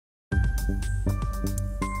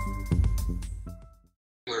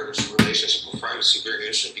Relationship with privacy very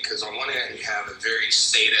interesting because on one hand you have a very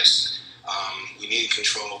sadist, we need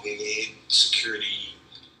control, we need security,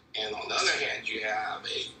 and on the other hand you have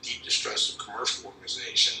a deep distrust of commercial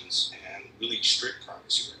organizations and really strict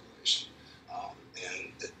privacy regulation.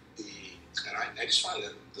 I just find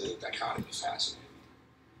that the dichotomy fascinating.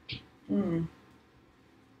 Mm.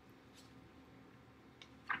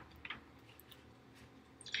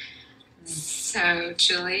 So,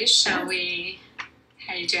 Julie, shall we?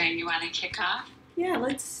 How are you doing? You want to kick off? Yeah,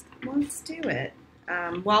 let's do it.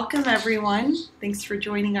 Welcome, everyone. Thanks for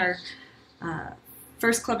joining our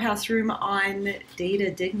first Clubhouse room on data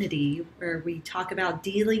dignity, where we talk about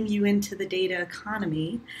dealing you into the data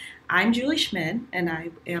economy. I'm Julie Szmyd, and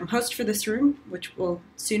I am host for this room, which will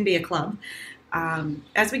soon be a club.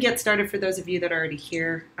 As we get started, for those of you that are already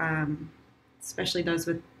here, especially those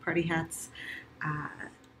with party hats, a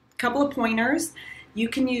couple of pointers. You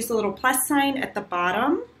can use the little plus sign at the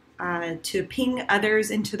bottom to ping others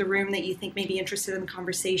into the room that you think may be interested in the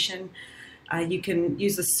conversation. You can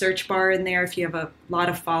use the search bar in there if you have a lot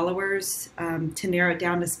of followers to narrow it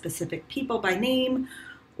down to specific people by name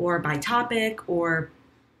or by topic or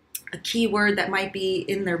a keyword that might be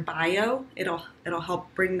in their bio. It'll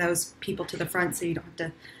help bring those people to the front so you don't have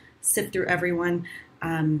to sift through everyone.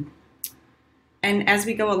 And as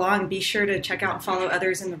we go along, be sure to check out and follow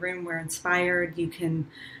others in the room. We're inspired. You can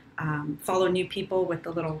follow new people with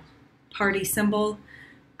the little party symbol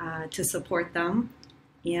to support them.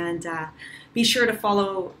 And be sure to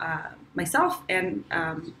follow myself and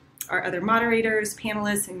our other moderators,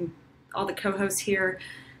 panelists, and all the co-hosts here.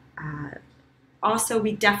 Also,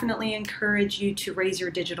 we definitely encourage you to raise your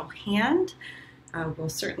digital hand. We'll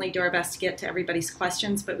certainly do our best to get to everybody's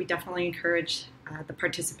questions, but we definitely encourage the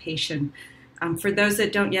participation. For those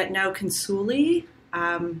that don't yet know, Consuli,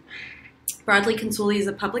 broadly, Consuli is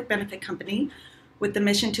a public benefit company with the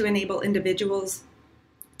mission to enable individuals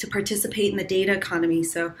to participate in the data economy.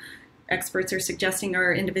 So experts are suggesting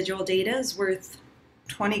our individual data is worth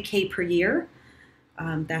 $20K per year.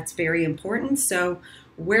 That's very important. So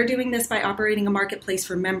we're doing this by operating a marketplace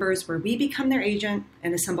for members where we become their agent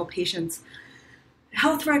and assemble patients'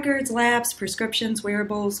 health records, labs, prescriptions,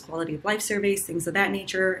 wearables, quality of life surveys, things of that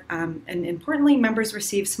nature. And importantly, members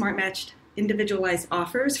receive smart matched individualized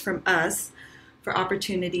offers from us for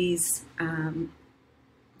opportunities,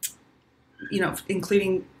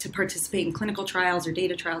 including to participate in clinical trials or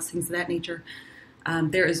data trials, things of that nature.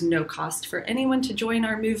 There is no cost for anyone to join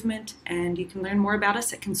our movement, and you can learn more about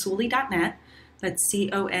us at consuli.net. That's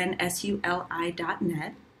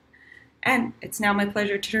consuli.net. And it's now my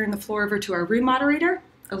pleasure to turn the floor over to our room moderator,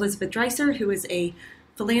 Elizabeth Dreicer, who is a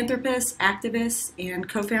philanthropist, activist, and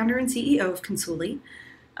co-founder and CEO of Consuli.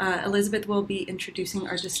 Elizabeth will be introducing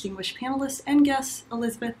our distinguished panelists and guests.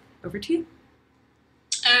 Elizabeth, over to you.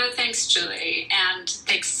 Oh, thanks, Julie, and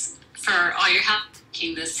thanks for all your help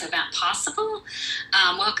making this event possible.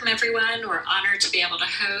 Welcome, everyone. We're honored to be able to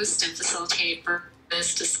host and facilitate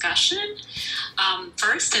this discussion.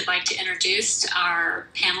 First, I'd like to introduce our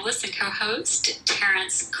panelist and co-host,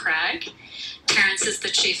 Terrence Craig. Terrence is the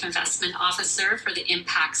Chief Investment Officer for the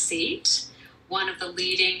Impact Seat, one of the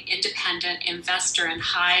leading independent investor in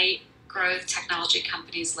high-growth technology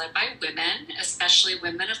companies led by women, especially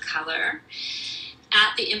women of color.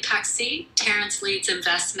 At the Impact Seat, Terrence leads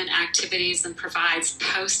investment activities and provides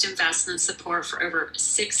post-investment support for over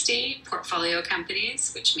 60 portfolio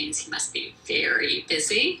companies, which means he must be very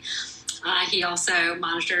busy. He also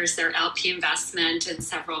monitors their LP investment in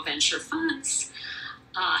several venture funds.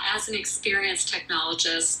 As an experienced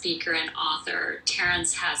technologist, speaker, and author,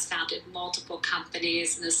 Terrence has founded multiple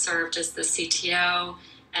companies and has served as the CTO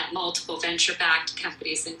at multiple venture-backed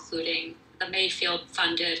companies, including the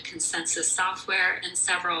Mayfield-funded Consensus Software and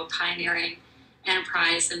several pioneering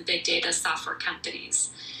enterprise and big data software companies.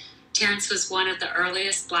 Terrence was one of the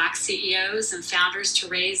earliest Black CEOs and founders to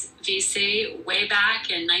raise VC way back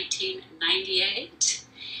in 1998,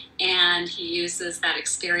 and he uses that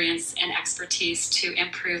experience and expertise to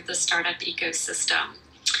improve the startup ecosystem.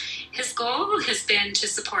 His goal has been to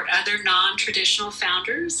support other non-traditional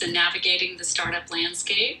founders in navigating the startup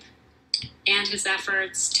landscape, and his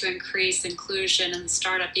efforts to increase inclusion in the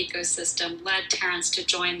startup ecosystem led Terrence to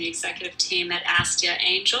join the executive team at Astia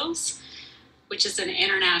Angels, which is an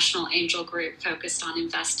international angel group focused on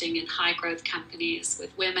investing in high-growth companies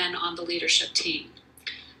with women on the leadership team.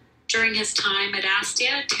 During his time at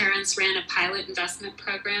Astia, Terrence ran a pilot investment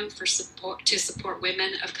program to support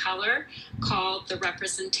women of color called the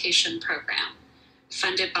Representation Program,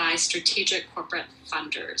 funded by strategic corporate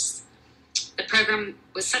funders. The program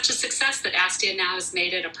was such a success that Astia now has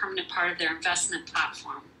made it a permanent part of their investment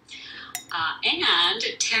platform. And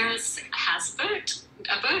Terrence has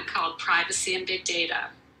a book called Privacy and Big Data.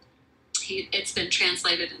 It's been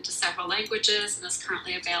translated into several languages and is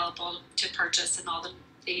currently available to purchase in all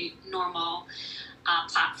the normal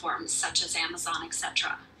platforms such as Amazon,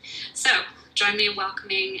 etc. So join me in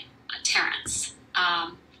welcoming Terrence.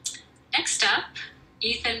 Next up,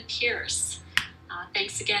 Ethan Pierce.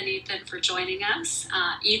 Thanks again, Ethan, for joining us.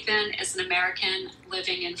 Ethan is an American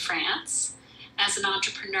living in France. As an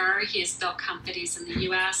entrepreneur, he has built companies in the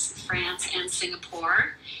US, France, and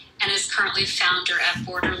Singapore, and is currently founder at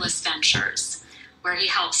Borderless Ventures, where he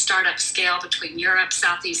helps startups scale between Europe,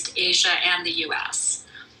 Southeast Asia, and the US,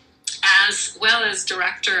 as well as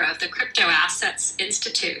director of the Crypto Assets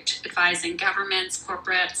Institute, advising governments,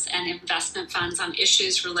 corporates, and investment funds on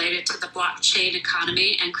issues related to the blockchain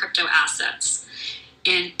economy and crypto assets.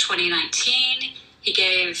 In 2019, he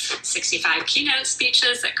gave 65 keynote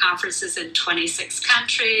speeches at conferences in 26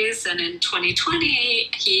 countries, and in 2020,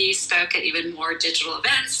 he spoke at even more digital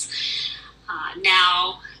events,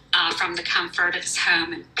 now from the comfort of his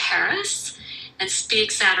home in Paris, and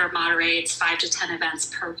speaks at or moderates 5 to 10 events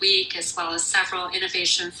per week, as well as several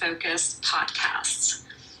innovation-focused podcasts.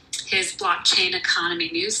 His Blockchain Economy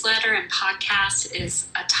newsletter and podcast is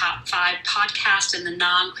a top 5 podcast in the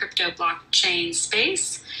non-crypto blockchain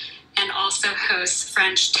space, and also hosts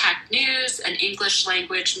French Tech News, an English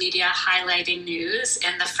language media highlighting news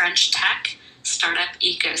in the French tech startup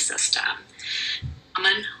ecosystem.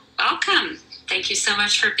 Welcome. Thank you so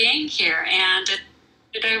much for being here. And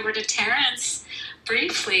it over to Terrence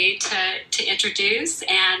briefly to introduce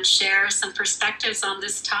and share some perspectives on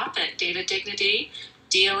this topic, data dignity,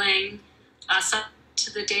 dealing us up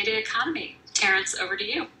to the data economy. Terrence, over to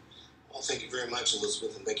you. Well, thank you very much,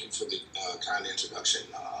 Elizabeth, and thank you for the kind introduction.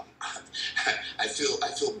 I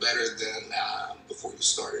feel better than before you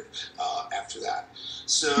started after that.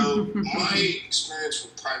 So my experience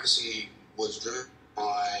with privacy was driven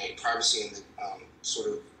by privacy and the sort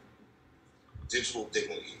of digital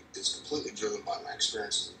dignity. It's completely driven by my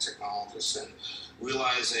experience as a technologist and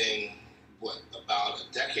realizing about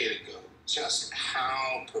a decade ago, just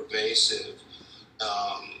how pervasive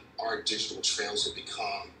our digital trails have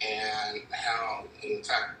become, and how, in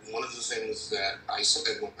fact, one of the things that I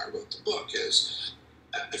said when I wrote the book is,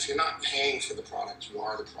 if you're not paying for the product, you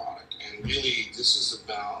are the product. And really, this is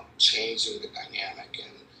about changing the dynamic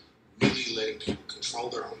and really letting people control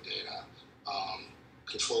their own data,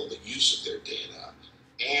 control the use of their data,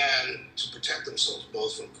 and to protect themselves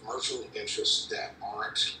both from commercial interests that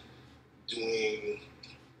aren't doing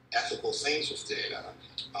ethical things with data,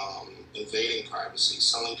 invading privacy,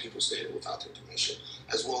 selling people's data without their permission,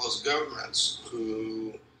 as well as governments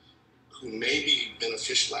who may be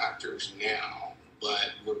beneficial actors now,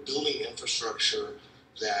 but we're building infrastructure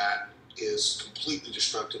that is completely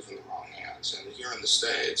destructive in the wrong hands. And here in the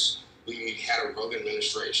States, we had a rogue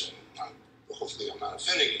administration. Hopefully I'm not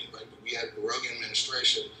offending anybody, but we had a rogue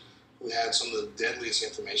administration who had some of the deadliest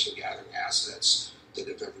information gathering assets that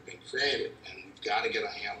have ever been created. And we've got to get a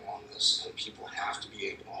handle on this, and people have to be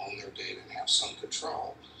able to own their data and have some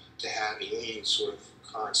control to have any sort of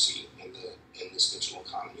currency in this digital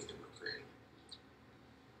economy that we're creating.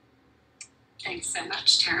 Thanks so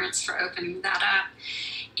much, Terrence, for opening that up.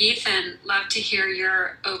 Ethan, love to hear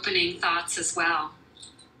your opening thoughts as well.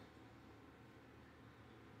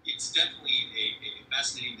 It's definitely a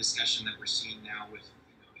fascinating discussion that we're seeing now with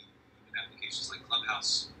even applications like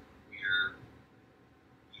Clubhouse, where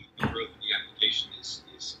the growth of the application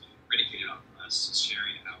is predicated on us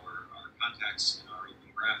sharing our contacts and our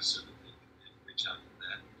open graph so that they can reach out to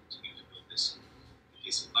that and continue to build this. In the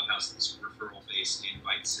case of Clubhouse, this referral-based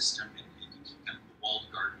invite system and kind of the walled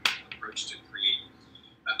garden approach to create,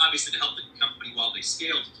 obviously to help the company while they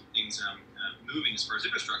scale to keep things moving as far as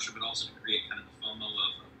infrastructure, but also to create kind of the FOMO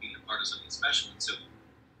of being a part of something special. And so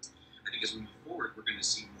I think as we move forward, we're going to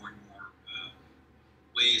see more and more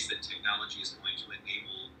ways that technology is going to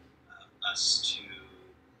enable us to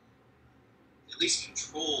at least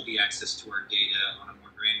control the access to our data on a more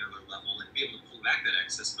granular level and be able to pull back that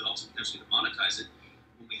access, but also potentially to monetize it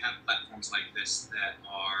when we have platforms like this that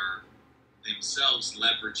are themselves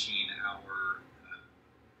leveraging our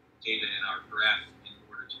data and our graph in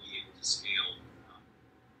order to be able to scale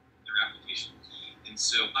their application. And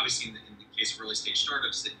so obviously in the case of early stage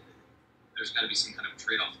startups, there's got to be some kind of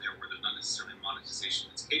trade-off there where there's not necessarily monetization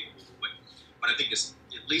that's capable. But what I think is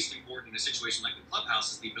at least important in a situation like the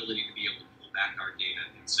Clubhouse is the ability to be able to pull back our data.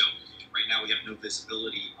 And so right now we have no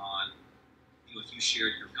visibility on, if you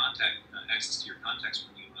shared your access to your contacts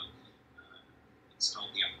when you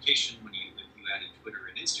installed the application, if you added Twitter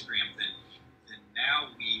and Instagram, then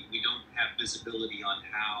now we don't have visibility on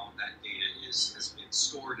how that data has been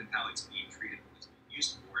stored and how it's being treated and what's being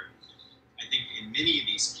used for it. I think in many of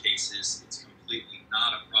these cases, it's completely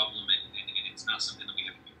not a problem, and it's not something that we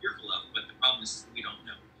have to be fearful of, but the problem is that we don't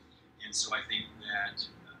know. And so I think that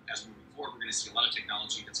as we move forward, we're going to see a lot of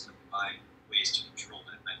technology that's going to provide ways to control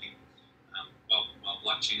that. And I think while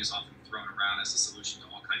blockchain is often thrown around as a solution to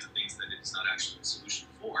all kinds of things that it's not actually a solution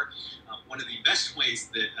for, one of the best ways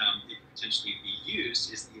that it can potentially be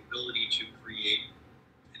used is the ability to create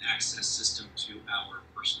an access system to our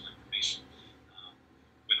personal information,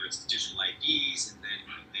 whether it's digital IDs and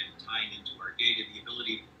then tying into our data, the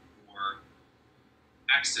ability for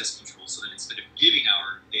access control, so that instead of giving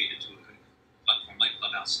our data to a platform like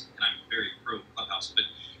Clubhouse, and I'm very pro Clubhouse, but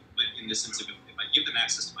in the sense of if I give them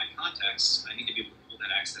access to my contacts, I need to be able to pull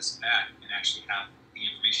that access back and actually have the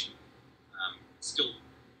information still,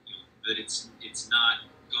 that it's not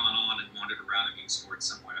gone on and wandered around and being stored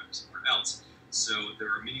somewhere else. So there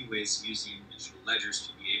are many ways using digital ledgers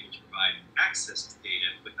to be able to provide access to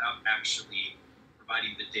data without actually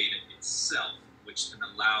providing the data itself, which then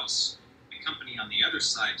allows the company on the other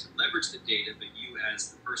side to leverage the data, but you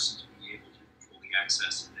as the person to be able to control the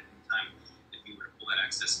access. And at any time that you were to pull that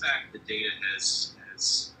access back, the data has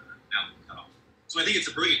now been cut off. So I think it's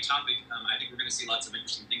a brilliant topic. I think we're going to see lots of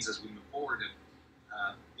interesting things as we move forward. And,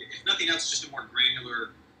 if nothing else, just a more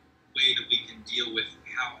granular way that we can deal with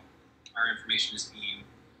how our information is being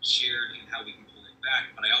shared and how we can pull it back.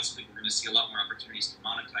 But I also think we're going to see a lot more opportunities to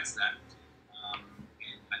monetize that, and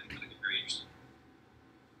I think that'll be very interesting.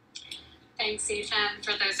 Thanks, Ethan,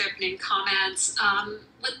 for those opening comments.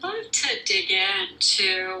 Would love to dig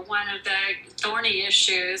into one of the thorny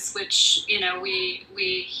issues, which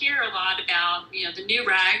we hear a lot about. The new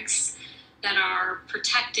regs that are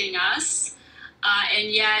protecting us, and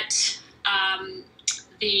yet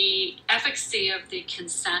the efficacy of the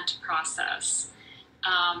consent process.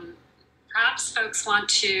 Perhaps folks want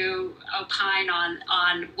to opine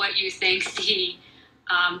on what you think the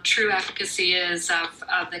true efficacy is of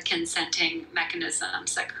the consenting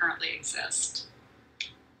mechanisms that currently exist.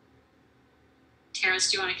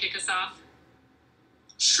 Terrence, do you want to kick us off?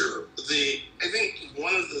 Sure. I think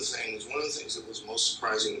one of the things that was most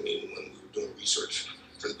surprising to me when we were doing research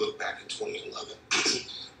for the book back in 2011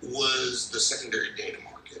 was the secondary data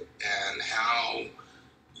market and how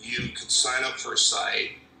you could sign up for a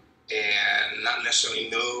site and not necessarily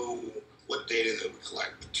know what data they would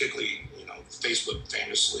collect. Particularly, Facebook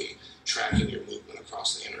famously tracking your movement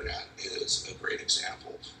across the internet is a great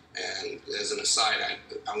example. And as an aside,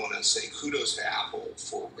 I want to say kudos to Apple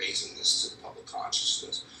for raising this to the public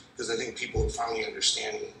consciousness, because I think people are finally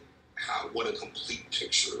understanding what a complete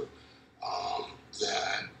picture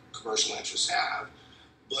that commercial interests have.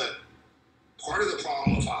 But part of the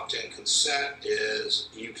problem with opt-in consent is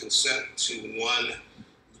you consent to one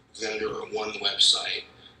vendor or one website,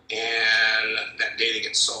 and that data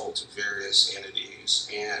gets sold to various entities,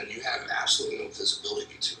 and you have absolutely no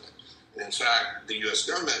visibility to it. And in fact, the U.S.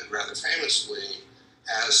 government, rather famously,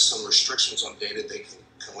 has some restrictions on data they can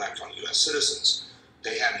collect on U.S. citizens.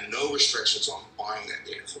 They have no restrictions on buying that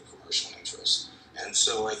data for commercial interest. And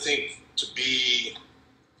so I think to be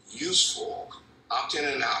useful, opt-in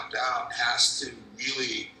and opt-out has to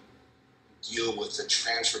really deal with the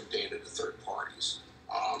transfer of data to third parties.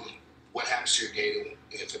 What happens to your data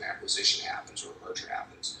if an acquisition happens or a merger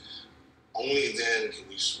happens? Only then can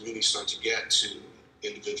we really start to get to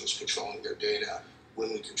individuals controlling their data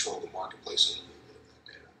when we control the marketplace and the movement of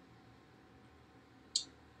that data.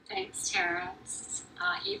 Thanks, Terrence.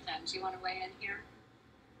 Ethan, do you want to weigh in here?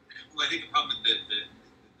 Well, I think the problem with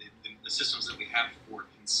the systems that we have for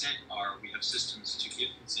consent are we have systems to give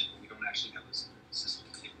consent, but we don't actually have a system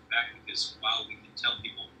to take it back, because while we can tell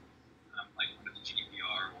people, like under the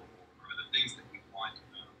GDPR or other things that we want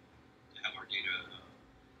to have our data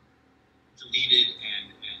deleted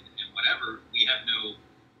and whatever, we have no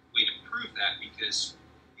way to prove that, because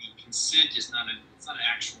the consent is not an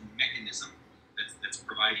actual mechanism that's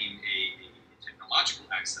providing a technological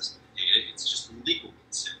access to the data. It's just a legal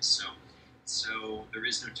consent. So there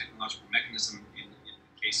is no technological mechanism in the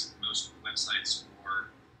case of most websites or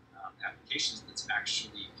applications that's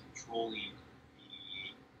actually controlling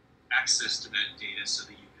the access to that data so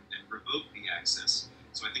that you can then revoke the access.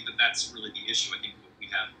 So I think that's really the issue. I think what we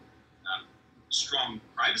have strong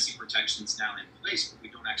privacy protections now in place, but we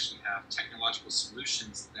don't actually have technological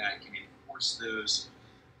solutions that can enforce those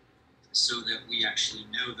so that we actually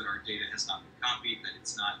know that our data has not been copied, that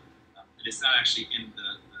it's not actually in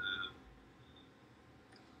the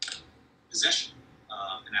possession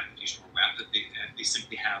of an application or web, that they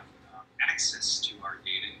simply have access to our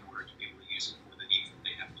data in order to be able to use it for the needs that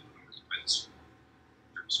they have to in order to provide the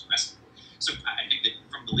service we're asking for. So I think that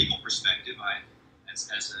from the legal perspective,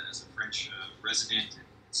 as a French resident and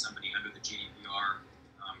somebody under the GDPR,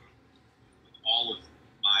 with all of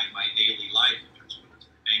my daily life in terms of whether it's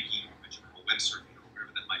my banking or my general web surfing or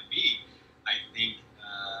whatever that might be, I think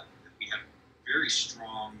that we have very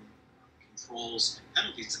strong controls and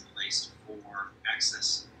penalties in place for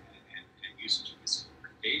access and usage of this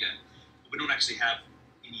data. But we don't actually have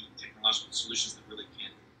any technological solutions that really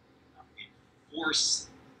can enforce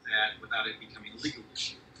that without it becoming a legal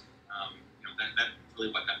issue. That's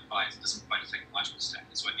really what that provides. It doesn't provide a technological stack.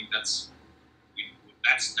 And so I think that's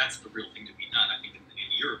the real thing to be done. I think in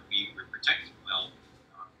Europe we're protected well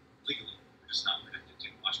legally. We're just not protected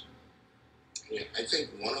technologically. Yeah, I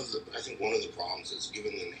think one of the problems is,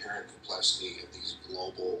 given the inherent complexity of these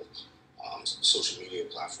global social media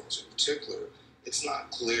platforms in particular, it's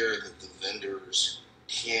not clear that the vendors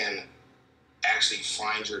can actually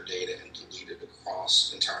find your data and delete it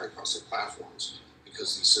entirely across their platforms,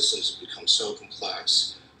 because these systems have become so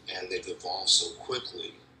complex and they've evolved so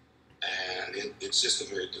quickly, and it's just a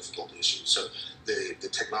very difficult issue. So the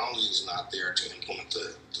technology is not there to implement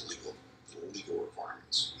the legal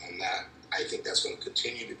requirements, and that, I think that's going to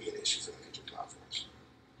continue to be an issue for the major platforms.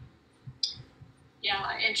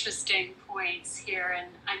 Yeah, interesting points here, and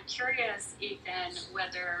I'm curious, Ethan,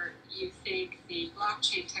 whether you think the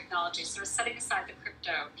blockchain technology, so we're setting aside the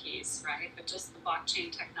crypto piece, right, but just the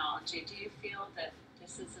blockchain technology, do you feel that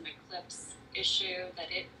this is an eclipse issue,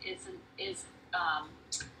 that it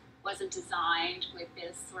wasn't designed with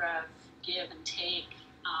this sort of give and take,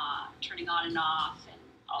 turning on and off, and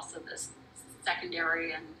also this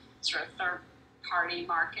secondary and sort of third-party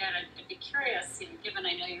market? I'd be curious, given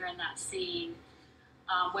I know you're in that scene,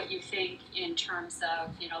 what you think in terms of,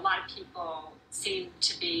 a lot of people seem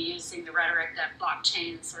to be using the rhetoric that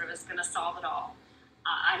blockchain sort of is going to solve it all.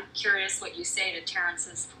 I'm curious what you say to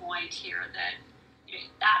Terrence's point here that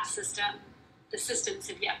that system, the systems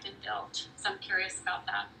have yet been built. So I'm curious about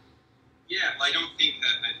that. Yeah, well, I don't think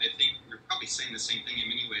that, I think we're probably saying the same thing in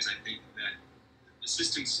many ways. I think that the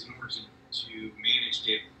systems, in order to manage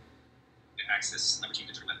data, to access leveraging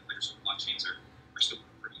digital ledgers or blockchains are still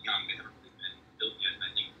pretty young. They haven't really been built yet, and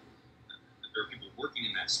I think that there are people working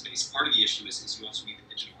in that space. Part of the issue is you also need the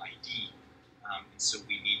digital ID, and so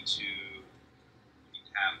we need to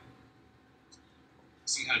have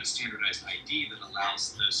some kind of a standardized ID that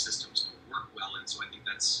allows those systems to work well, and so I think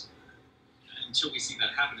that's, until we see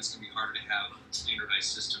that happen, it's going to be harder to have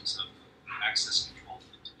standardized systems of access control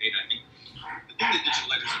to data. I think the thing that digital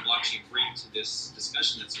ledgers and blockchain bring to this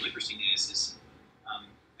discussion that's so interesting is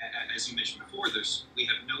as you mentioned before, we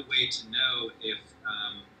have no way to know if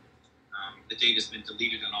the data has been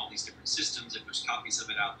deleted on all these different systems, if there's copies of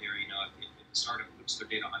it out there. If the startup puts their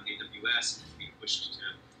data on AWS, it's being pushed to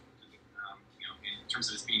in terms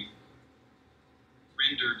of it's being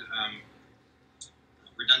rendered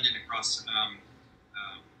redundant across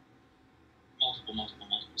multiple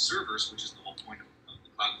servers, which is the whole point of the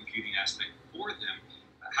cloud computing aspect for them.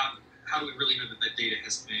 How do we really know that that data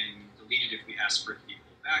has been deleted if we ask for it to be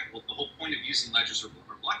pulled back? Well, the whole point of using ledgers or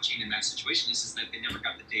blockchain in that situation is that they never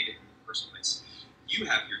got the data in the first place. You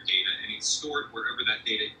have your data, and it's stored wherever that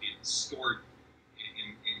data is stored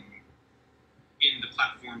in the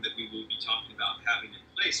platform that we will be talking about having in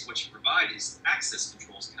place. What you provide is access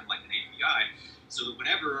controls, kind of like an API, so that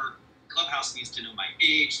whenever Clubhouse needs to know my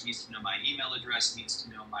age, needs to know my email address, needs to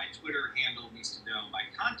know my Twitter handle, needs to know my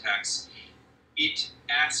contacts, it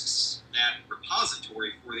asks that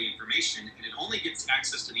repository for the information, and it only gets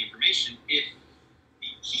access to the information if the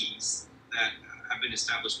keys that have been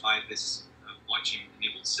established by this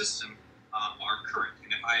blockchain-enabled system are current.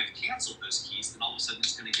 And if I have canceled those keys, then all of a sudden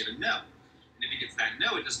it's going to get a no. And if it gets that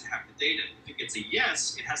no, it doesn't have the data. If it gets a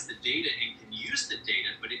yes, it has the data and can use the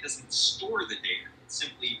data, but it doesn't store the data. It's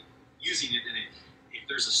simply using it, and if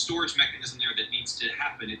there's a storage mechanism there that needs to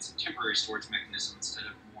happen, it's a temporary storage mechanism instead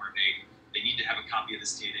of more of they need to have a copy of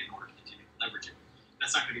this data in order to continue to leverage it.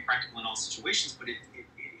 That's not going to be practical in all situations, but it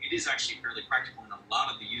is actually fairly practical in a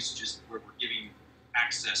lot of the usages where we're giving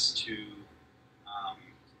access to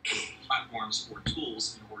platforms or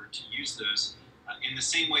tools in order to use those. In the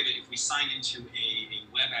same way that if we sign into a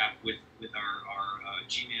web app with our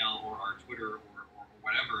Gmail or our Twitter or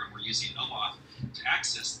whatever, and we're using OAuth to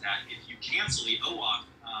access that, if you cancel the OAuth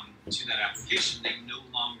to that application, they no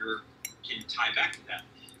longer can tie back to that.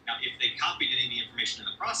 Now, if they copied any of the information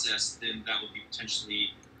in the process, then that would be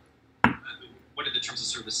potentially, what did the terms of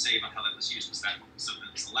service say about how that was used? Was that something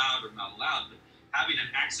that was allowed or not allowed? But having an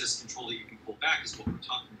access control that you can pull back is what we're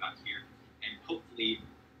talking about here, and hopefully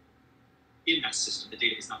in that system. The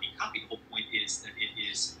data is not being copied. The whole point is that it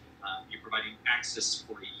is you're providing access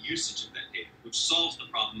for a usage of that data, which solves the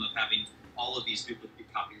problem of having all of these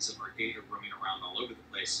duplicate copies of our data roaming around all over the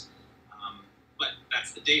place. But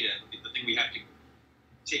that's the data. The thing we have to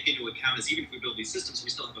take into account is even if we build these systems, we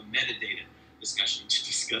still have a metadata discussion to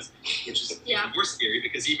discuss, which is even more scary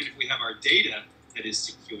because even if we have our data that is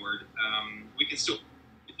secured, we can still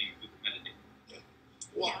do things with the metadata.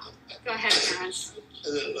 Well, go ahead, Terrence.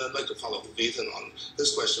 And then I'd like to follow up with Ethan on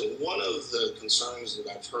this question. One of the concerns that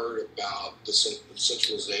I've heard about the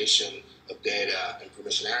centralization of data and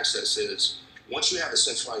permission access is once you have a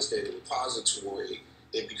centralized data repository,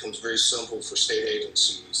 it becomes very simple for state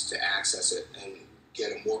agencies to access it and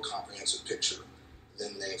get a more comprehensive picture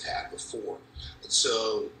than they've had before. And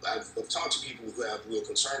so I've talked to people who have real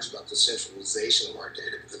concerns about the centralization of our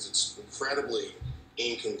data because it's incredibly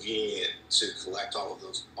inconvenient to collect all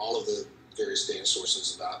of the various data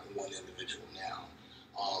sources about one individual now.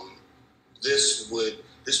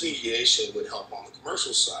 This mediation would help on the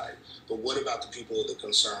commercial side, but what about the people that are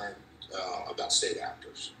concerned about state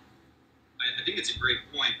actors? I think it's a great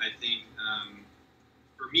point. I think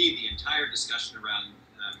for me, the entire discussion around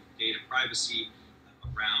data privacy,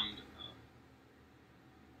 around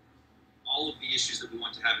all of the issues that we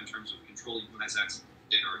want to have in terms of controlling who has access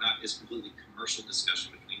to data or not is completely commercial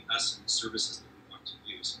discussion between us and the services that we want to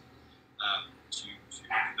use. To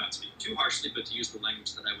not speak too harshly, but to use the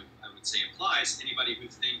language that I would say applies, anybody who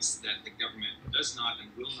thinks that the government does not and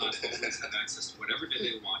will not always have access to whatever data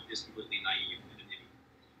they want is completely naive and an idiot.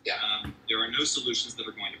 Yeah. There are no solutions that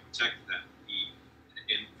are going to protect that.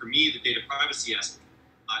 And for me, the data privacy aspect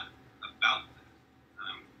is not about that.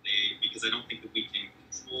 Because I don't think that we can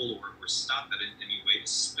control or stop that in any way,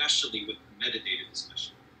 especially with the metadata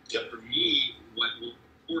discussion. Yep. For me, what will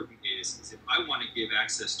important is if I want to give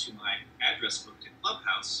access to my address book to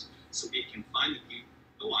Clubhouse so it can find the people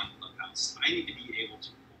who go on Clubhouse, I need to be able to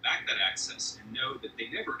pull back that access and know that they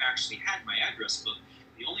never actually had my address book.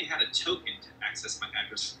 They only had a token to access my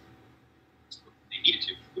address book when they needed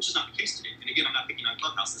to, which is not the case today. And again, I'm not picking on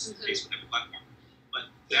Clubhouse. This is the case with every platform. But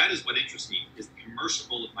that is what interests me, is the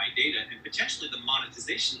commercial of my data and potentially the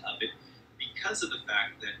monetization of it because of the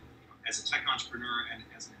fact that as a tech entrepreneur and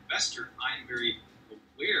as an investor, I am very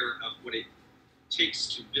aware of what it takes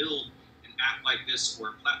to build an app like this or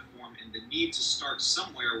a platform and the need to start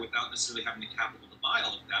somewhere without necessarily having the capital to buy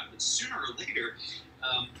all of that. But sooner or later,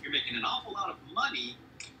 you're making an awful lot of money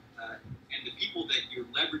and the people that you're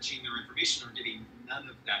leveraging their information are getting none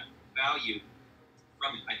of that value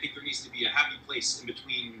from it. I think there needs to be a happy place in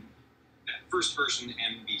between that first version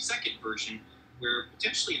and the second version where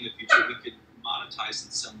potentially in the future we could monetize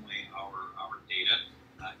in some way our data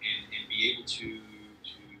and be able to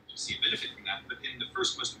see a benefit from that. But in the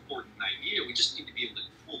first most important idea, we just need to be able to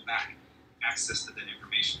pull back access to that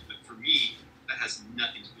information. But for me, that has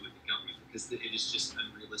nothing to do with the government because it is just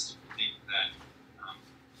unrealistic to think that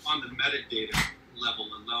on the metadata level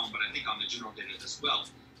alone, but I think on the general data as well,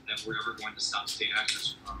 that we're ever going to stop state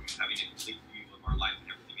actors from having a complete view of our life and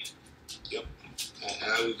everything in it. Yep.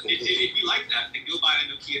 And I would completely... If you like that, then go buy a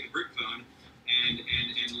Nokia brick phone and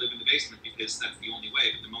live in the basement because that's the only way.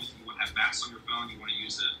 But the moment you want to have maps on your phone, you want to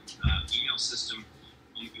use an email system,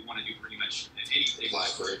 you want to do pretty much anything. Apply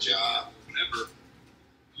for a job. Whatever.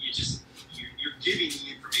 You're giving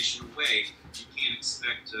the information away. You can't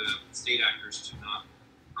expect state actors to not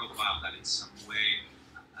profile that in some way.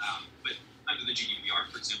 But under the GDPR,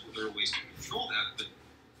 for example, there are ways to control that.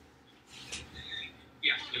 But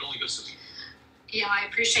yeah, it only goes so far. Yeah, I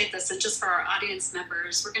appreciate this. And just for our audience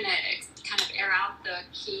members, we're going to kind of air out the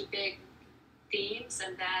key big themes,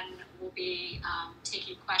 and then we'll be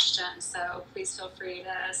taking questions. So please feel free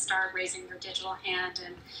to start raising your digital hand,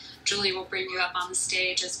 and Julie will bring you up on the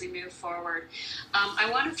stage as we move forward. I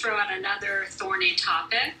want to throw out another thorny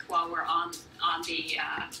topic while we're on the,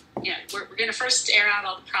 we're going to first air out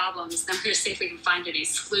all the problems, then we're going to see if we can find any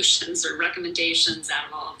solutions or recommendations out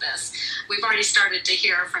of all of this. We've already started to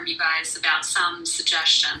hear from you guys about some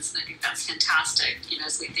suggestions, and I think that's fantastic,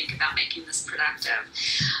 as we think about making this productive.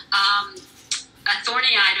 A thorny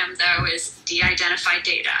item, though, is de-identified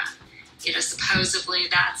data. Supposedly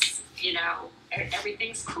that's,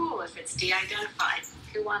 everything's cool if it's de-identified.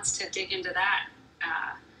 Who wants to dig into that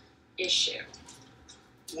issue?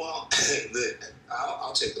 Well,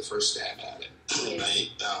 I'll take the first stab at it. Right?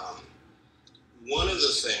 One of the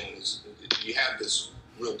things, you have this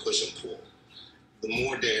real push and pull. The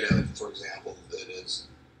more data, for example, that is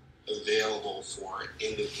available for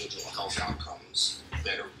individual health outcomes, the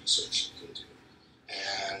better research you can do.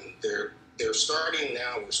 And we're starting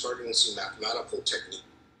to see mathematical technique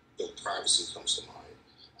of privacy comes to mind.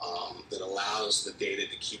 that allows the data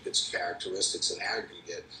to keep its characteristics in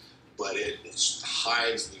aggregate, but it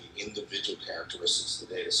hides the individual characteristics of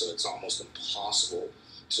the data, so it's almost impossible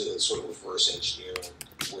to sort of reverse engineer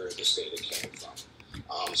where this data came from.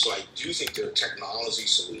 So I do think there are technology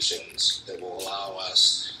solutions that will allow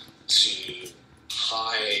us to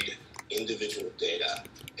hide individual data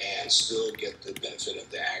and still get the benefit of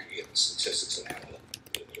the aggregate statistics and analytics.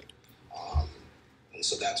 And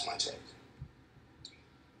so that's my take.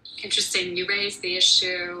 Interesting. You raised the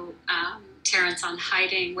issue, Terrence, on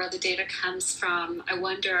hiding where the data comes from. I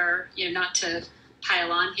wonder, not to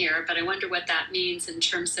pile on here, but I wonder what that means in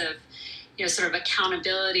terms of, sort of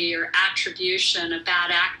accountability or attribution of bad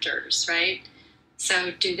actors, right?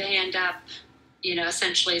 So do they end up,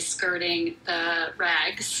 essentially skirting the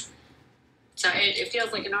regs? So it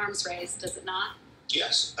feels like an arms race, does it not?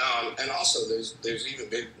 Yes, and also there's even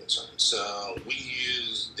bigger concerns. So we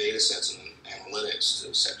use data sets and analytics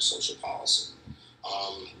to set social policy.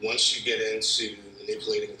 Once you get into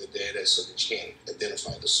manipulating the data so that you can't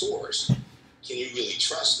identify the source, can you really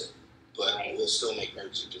trust it? But right. We'll still make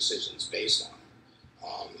emergency decisions based on it.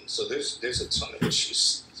 So there's a ton of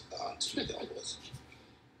issues to be dealt with.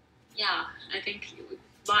 Yeah, I think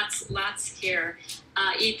lots here.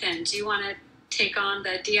 Ethan, do you want to take on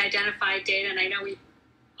the de-identified data? And I know we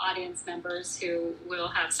audience members who will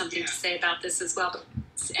have something to say about this as well,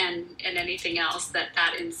 and anything else that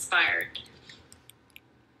inspired.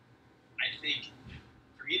 I think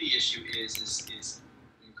for me the issue is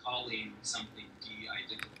in calling something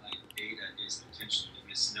de-identified data is potentially a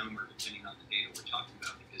misnomer depending on the data we're talking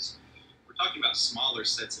about, because we're talking about smaller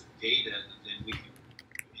sets of data than we can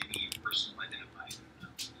any personal identified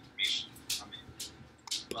information from it.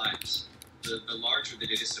 But the larger the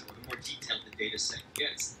data set, or the more detailed the data set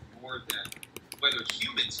gets, the more that whether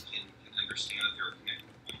humans can understand that there are connecting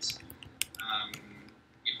points.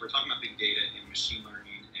 If we're talking about big data and machine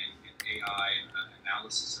learning and AI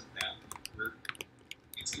analysis of that,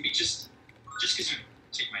 it's going to be just because you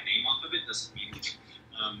take my name off of it doesn't mean it's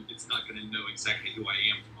not going to know exactly who I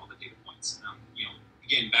am from all the data points.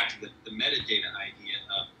 Again, back to the metadata idea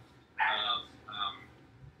of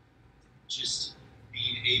just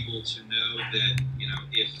being able to know that,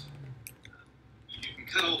 if you can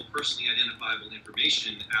cut all the personally identifiable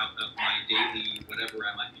information out of my daily whatever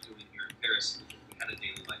I might be doing here in Paris. We had a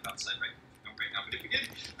daily life outside right now, but if we did,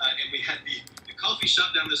 and we had the coffee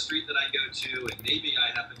shop down the street that I go to, and maybe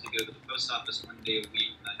I happen to go to the post office one day a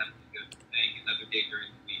week, and I happen to go to the bank another day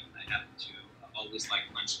during the week, and I happen to always like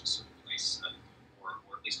lunch in a certain place, or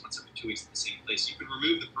at least once every 2 weeks at the same place. You can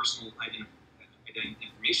remove the personal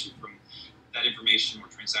information from that information or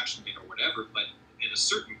transaction data or whatever, but at a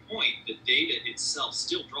certain point, the data itself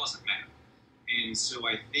still draws a map. And so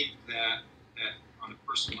I think that on a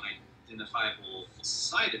personal identifiable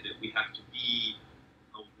side of it, we have to be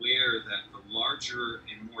aware that the larger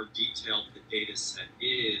and more detailed the data set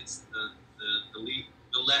is,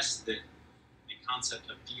 the less that the concept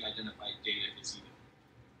of de-identified data is even.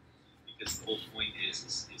 Because the whole point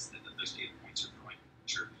is that those data points are drawing a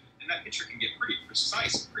picture. And that picture can get pretty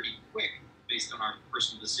precise pretty quick based on our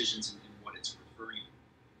personal decisions and what it's referring to.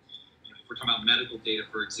 If we're talking about medical data,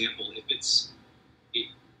 for example, if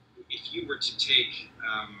you were to take,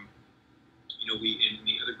 we in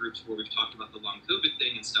the other groups where we've talked about the long COVID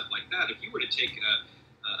thing and stuff like that, if you were to take a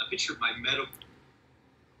picture of my medical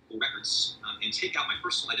records and take out my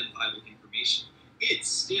personal identifiable information, it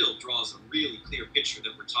still draws a really clear picture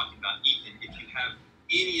that we're talking about, even if you have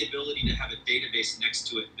any ability to have a database next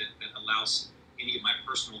to it that allows any of my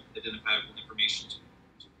personal identifiable information to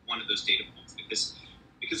one of those data points, because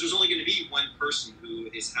there's only going to be one person who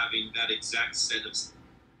is having that exact set of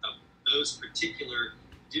those particular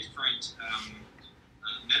different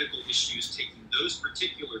medical issues, taking those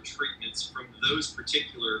particular treatments from those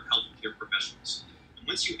particular healthcare professionals. And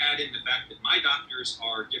once you add in the fact that my doctors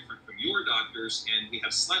are different from your doctors, and we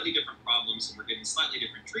have slightly different problems, and we're getting slightly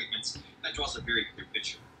different treatments, that draws a very clear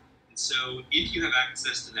picture. And so if you have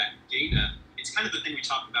access to that data, it's kind of the thing we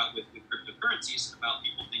talk about with cryptocurrencies, about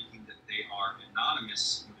people thinking that they are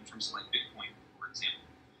anonymous in terms of like Bitcoin, for example,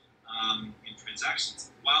 in transactions.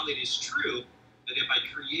 While it is true that if I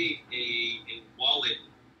create a wallet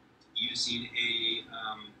using a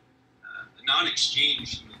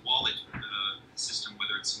non-exchange wallet system,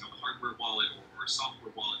 whether it's a hardware wallet or a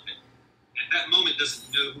software wallet, that at that moment doesn't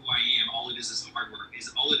know who I am. All it is hardware.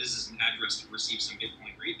 All it is an address to receive some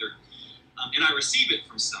Bitcoin or Ether. And I receive it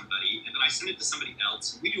from somebody, and then I send it to somebody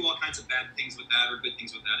else, and we do all kinds of bad things with that or good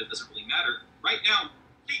things with that. It doesn't really matter. Right now,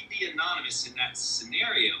 completely anonymous in that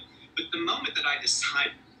scenario. But the moment that I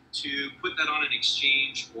decide to put that on an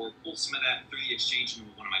exchange or pull some of that through the exchange into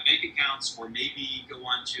one of my bank accounts, or maybe go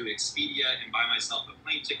on to Expedia and buy myself a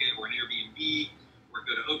plane ticket, or an Airbnb, or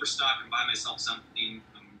go to Overstock and buy myself something,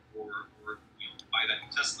 or buy that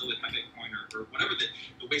Tesla with my Bitcoin, or whatever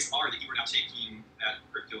the ways are that you are now taking that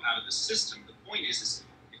crypto out of the system. The point is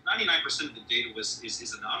if 99% of the data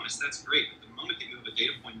is anonymous, that's great. But the moment that you have a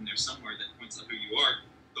data point in there somewhere that points out who you are,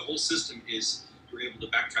 the whole system you're able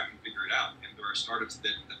to backtrack and figure it out. And there are startups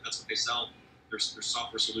that's what they sell. There's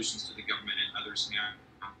software solutions to the government and others now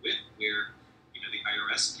where the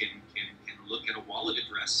IRS can look at a wallet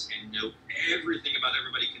address and know everything about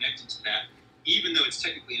everybody connected to that, even though it's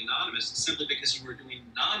technically anonymous, simply because you were doing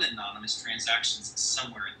non-anonymous transactions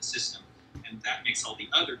somewhere in the system, and that makes all the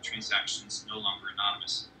other transactions no longer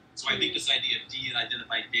anonymous. So I think this idea of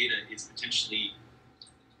de-identified data is potentially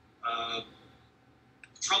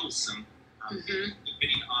troublesome,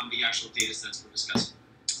 depending on the actual data sets we're discussing.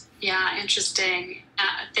 Yeah, interesting.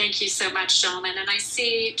 Thank you so much, gentlemen. And I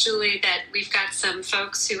see, Julie, that we've got some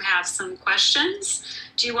folks who have some questions.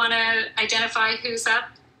 Do you want to identify who's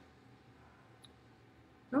up?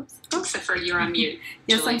 Oops. Except for you're on mute.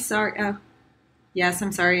 Yes, Julie. I'm sorry. Yes,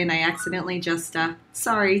 I'm sorry, and I accidentally just,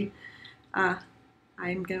 sorry.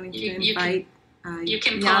 I'm going to invite you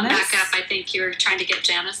can pull Janice. it back up. I think you're trying to get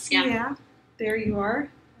Janice. Yeah, there you are.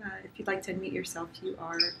 If you'd like to unmute yourself, you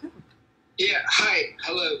are up. Yeah, hi,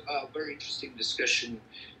 hello, very interesting discussion.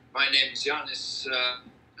 My name is Yanis,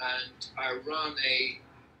 and I run a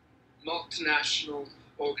multinational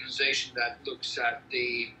organization that looks at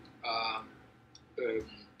the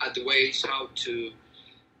ways how to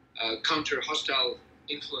counter hostile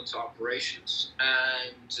influence operations,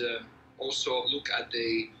 and also look at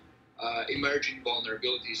the emerging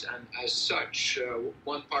vulnerabilities. And as such,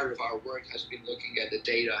 one part of our work has been looking at the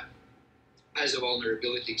data as a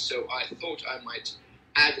vulnerability. So I thought I might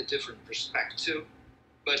add a different perspective,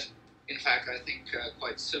 but in fact I think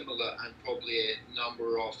quite similar, and probably a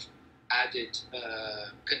number of added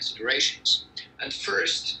considerations. And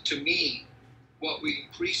first, to me, what we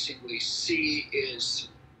increasingly see is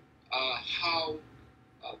how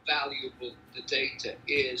valuable the data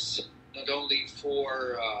is, not only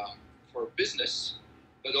for business,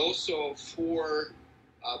 but also for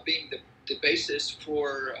being the basis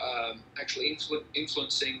for actually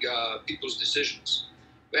influencing people's decisions.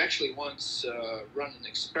 We actually once run an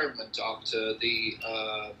experiment after the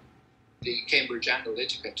Cambridge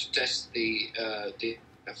Analytica to test the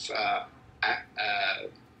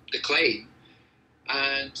claim,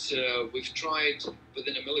 and we've tried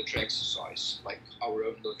within a military exercise, like our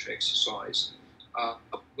own military exercise,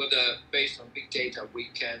 whether based on big data we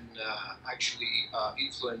can actually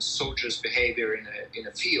influence soldiers' behavior in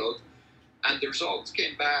a field. And the results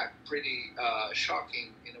came back pretty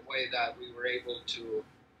shocking, in a way that we were able to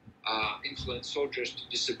influence soldiers to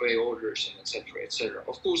disobey orders, and etc., etc.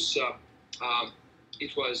 Of course,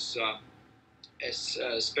 it was a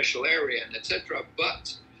special area, and etc.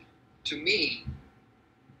 But to me,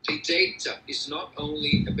 the data is not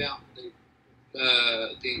only about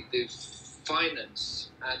the finance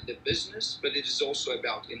and the business, but it is also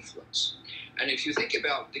about influence. And if you think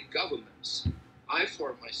about the governments,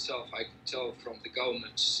 for myself, I can tell from the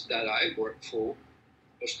governments that I work for,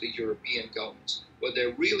 mostly European governments, what they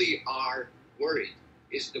really are worried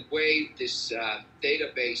is the way this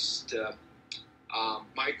data-based,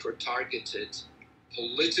 micro-targeted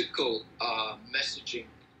political messaging,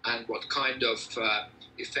 and what kind of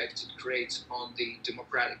effect it creates on the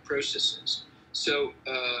democratic processes. So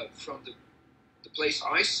from the place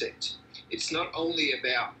I sit, it's not only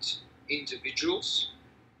about individuals,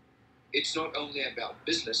 it's not only about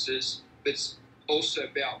businesses, but it's also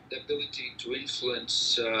about the ability to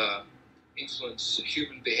influence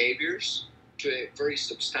human behaviors to a very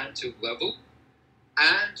substantive level.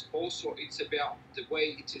 And also it's about the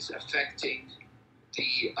way it is affecting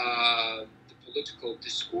the political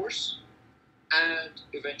discourse, and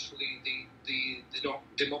eventually the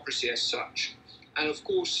democracy as such. And of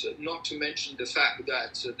course, not to mention the fact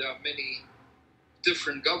that there are many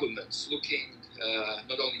different governments looking,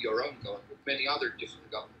 not only your own government, but many other different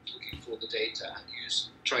governments looking for the data and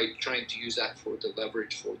trying to use that for the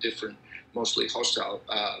leverage for different, mostly hostile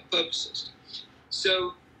purposes.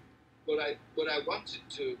 So what I wanted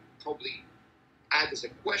to probably add as a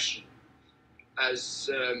question, as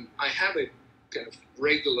I have a kind of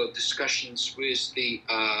regular discussions with the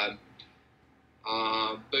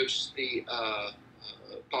both the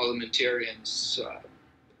parliamentarians,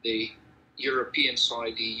 the European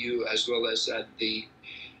side, EU, as well as at the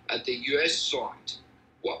US side.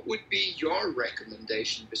 What would be your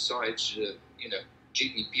recommendation besides,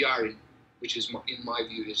 GDPR, which is, in my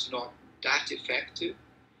view, is not that effective?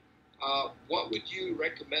 what would you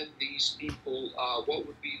recommend these people, what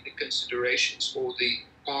would be the considerations or the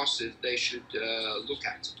passes they should look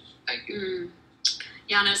at? Thank you.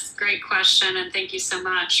 Yannis, great question, and thank you so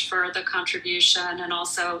much for the contribution and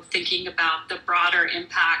also thinking about the broader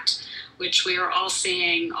impact, which we are all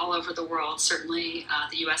seeing all over the world. Certainly,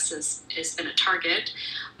 the U.S. has been a target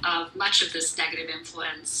of much of this negative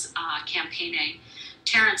influence campaigning.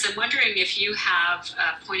 Terrence, I'm wondering if you have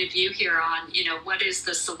a point of view here on, what is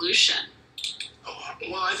the solution?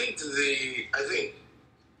 Well, I think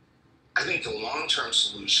the long-term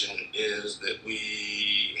solution is that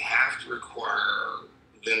we have to require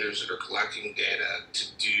vendors that are collecting data to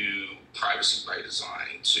do privacy by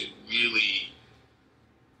design, to really,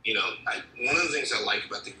 one of the things I like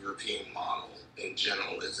about the European model in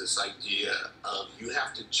general is this idea of you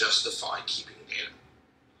have to justify keeping data.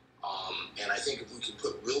 And I think if we can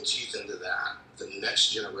put real teeth into that, the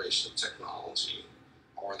next generation of technology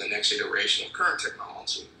or the next iteration of current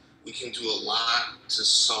technology, we can do a lot to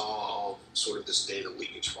solve sort of this data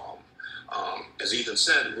leakage problem. As Ethan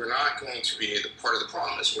said, we're not going to be, part of the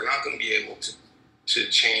problem is we're not going to be able to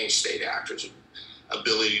change state actors'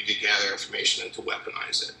 ability to gather information and to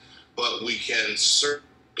weaponize it. But we can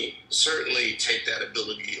certainly take that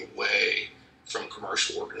ability away from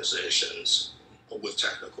commercial organizations with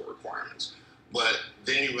technical requirements. But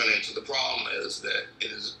then you run into the problem is that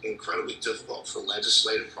it is incredibly difficult for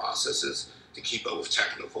legislative processes to keep up with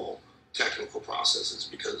technical processes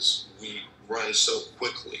because we run so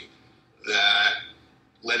quickly that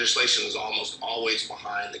legislation is almost always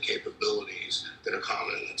behind the capabilities that are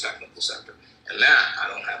common in the technical sector. And that I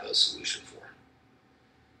don't have a solution for.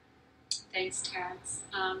 Thanks, Terrence.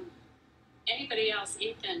 Anybody else?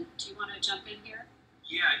 Ethan, do you want to jump in here?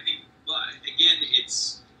 Yeah, I think, well, again,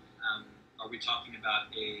 it's, are we talking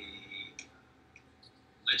about a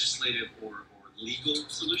legislative or legal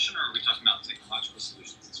solution, or are we talking about technological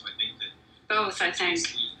solutions? And so I think that both, I think.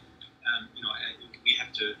 We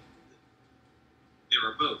have to, there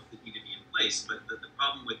are both that need to be in place, but the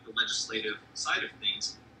problem with the legislative side of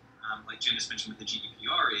things, like Janice mentioned with the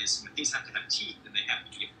GDPR, is things have to have teeth, and they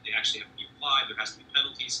actually have to be applied. There has to be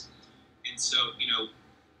penalties, and so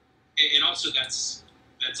and also that's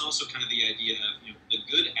also kind of the idea of the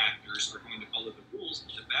good actors are going to follow the rules,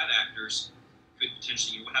 but the bad actors could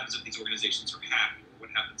potentially. What happens if these organizations are hacked, or what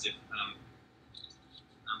happens if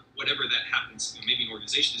whatever that happens? Maybe an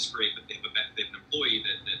organization is great, but they have an employee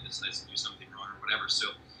that decides to do something wrong or whatever.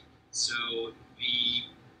 So the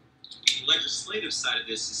legislative side of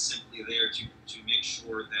this is simply there to make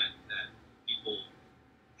sure that people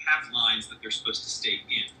have lines that they're supposed to stay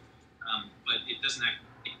in, but it doesn't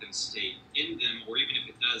make them stay in them, or even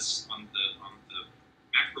if it does on the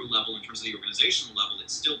macro level in terms of the organizational level,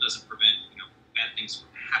 it still doesn't prevent bad things from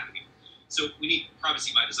happening. So we need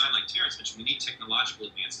privacy by design, like Terrence mentioned. We need technological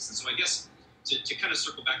advances, and so I guess to kind of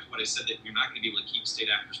circle back to what I said, that you're not going to be able to keep state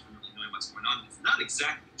actors from really knowing what's going on. It's not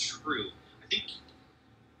exactly true. I think.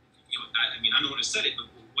 I'm the one who said it, but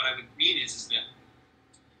what I would mean is that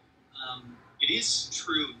it is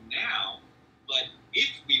true now, but if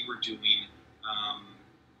we were doing,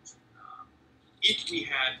 if we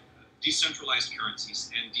had decentralized currencies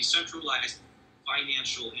and decentralized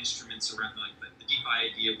financial instruments around the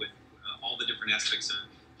DeFi idea with all the different aspects of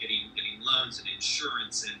getting loans and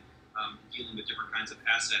insurance and dealing with different kinds of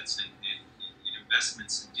assets and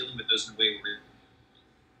investments and dealing with those in a way where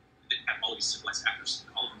have all these civilized actors,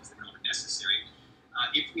 all of them that are no longer necessary.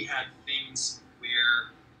 If we had things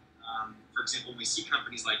where, for example, we see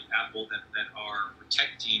companies like Apple that are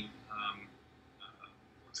protecting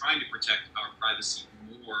or trying to protect our privacy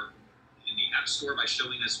more in the App Store by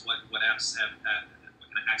showing us what apps have, what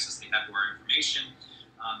kind of access they have to our information,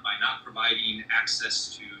 by not providing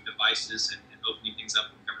access to devices and opening things up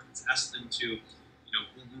when governments ask them to.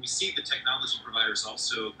 When we see the technology providers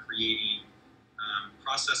also creating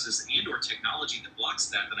processes and or technology that blocks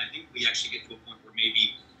that, then I think we actually get to a point where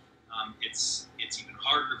maybe it's even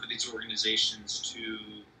harder for these organizations to,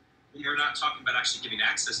 when we're not talking about actually giving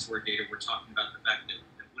access to our data, we're talking about the fact that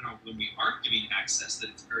when we aren't giving access, that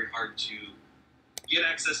it's very hard to get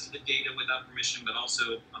access to the data without permission, but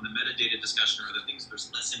also on the metadata discussion or other things, there's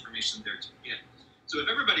less information there to get. So if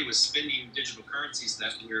everybody was spending digital currencies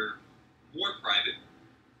that were more private,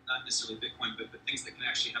 not necessarily Bitcoin, but things that can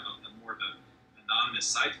actually have a more of an anonymous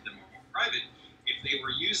side to them or more private, if they were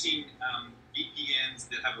using VPNs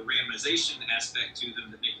that have a randomization aspect to them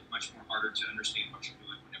that make it much more harder to understand what you're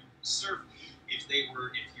doing whenever you surf, if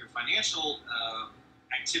your financial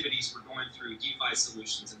activities were going through DeFi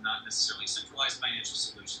solutions and not necessarily centralized financial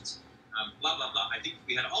solutions, blah, blah, blah. I think if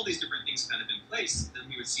we had all these different things kind of in place, then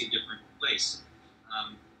we would see a different place.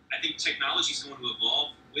 I think technology is going to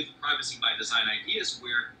evolve with privacy by design ideas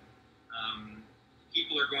where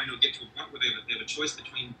people are going to get to a point where they have a choice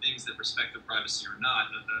between things that respect their privacy or not.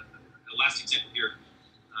 The last example here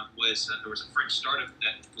was there was a French startup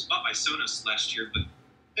that was bought by Sonos last year, and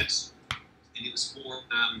it was for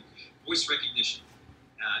voice recognition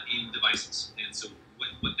in devices. And so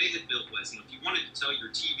what they had built was, if you wanted to tell your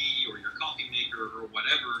TV or your coffee maker or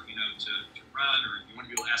whatever, to run, or if you want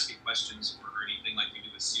to be able to ask it questions or anything like you do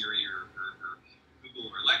with Siri or Google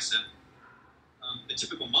or Alexa, the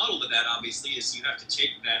typical model of that, obviously, is you have to take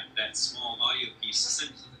that small audio piece,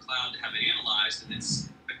 send it to the cloud to have it analyzed, and then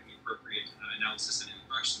expect the appropriate analysis and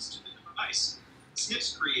instructions to the device.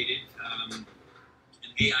 Szmyd's created an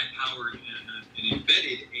AI-powered, an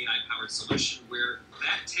embedded AI-powered solution where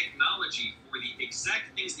that technology for the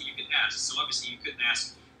exact things that you could ask. So obviously, you couldn't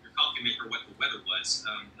ask your coffee maker what the weather was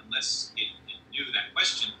unless it knew that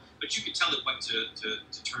question, but you could tell it what to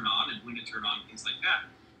turn on and when to turn on, things like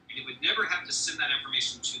that. And it would never have to send that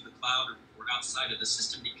information to the cloud or outside of the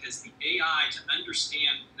system, because the AI, to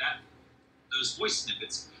understand those voice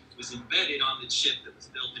snippets, was embedded on the chip that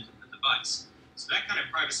was built into the device. So that kind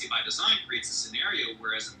of privacy by design creates a scenario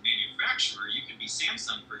where, as a manufacturer, you can be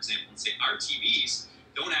Samsung, for example, and say, our TVs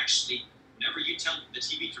don't actually, whenever you tell the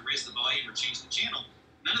TV to raise the volume or change the channel,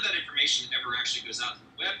 none of that information ever actually goes out to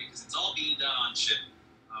the web, because it's all being done on chip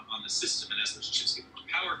on the system. And as those chips get more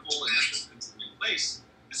powerful and as those things come in place,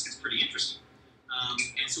 this gets pretty interesting.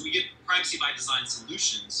 And so we get privacy by design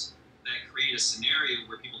solutions that create a scenario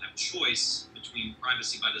where people have choice between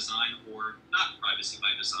privacy by design or not privacy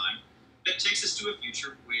by design. That takes us to a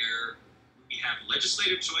future where we have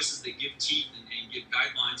legislative choices that give teeth and give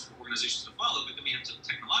guidelines for organizations to follow, but then we have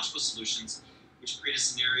technological solutions which create a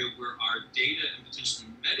scenario where our data and potentially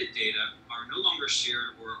metadata are no longer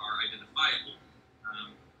shared or are identifiable.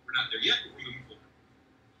 We're not there yet, but we're moving forward.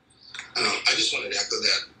 I just wanted to echo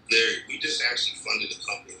that. We just actually funded a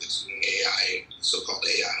company that's doing AI, so-called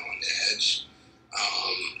AI on the edge.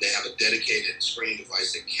 They have a dedicated screen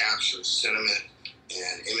device that captures sentiment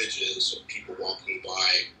and images of people walking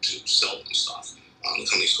by to sell them stuff. The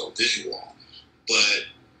company's called Visual. But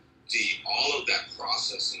all of that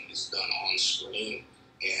processing is done on screen,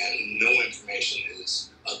 and no information is,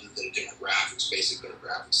 other than demographics, basic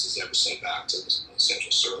demographics, is ever sent back to the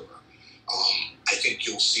central server. I think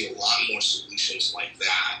you'll see a lot more solutions like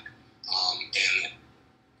that. And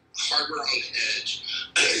hardware on the edge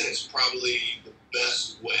is probably the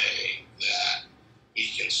best way that we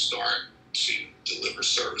can start to deliver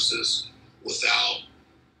services without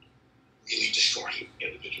really destroying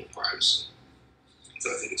individual privacy.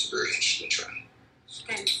 So I think it's a very interesting trend.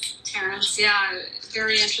 Thanks, Terrence. Yeah,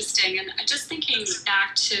 very interesting. And just thinking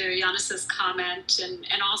back to Yannis's comment and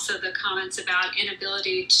also the comments about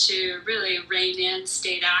inability to really rein in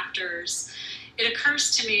state actors, it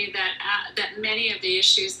occurs to me that many of the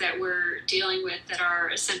issues that we're dealing with that are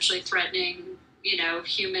essentially threatening,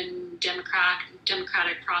 human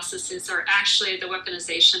democratic processes are actually the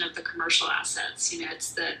weaponization of the commercial assets.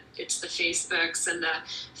 It's the Facebooks and the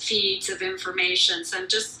feeds of information. So I'm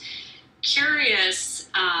just curious,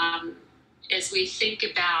 as we think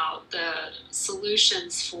about the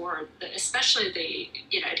solutions for especially the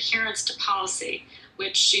adherence to policy,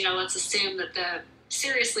 which let's assume that the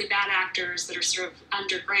seriously bad actors that are sort of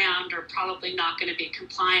underground are probably not going to be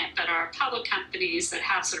compliant, but our public companies that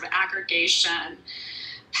have sort of aggregation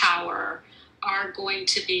power are going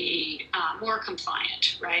to be more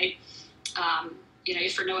compliant, right?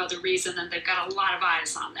 If for no other reason than they've got a lot of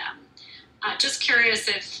eyes on them. Just curious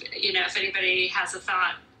if anybody has a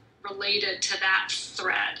thought related to that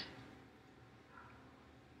thread.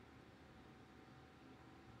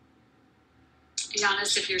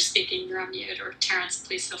 Yannis, if you're speaking, you're on mute, or Terrence,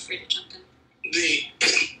 please feel free to jump in.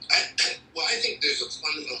 I think there's a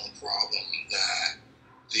fundamental problem that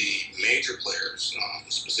the major players,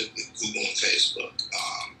 specifically Google and Facebook,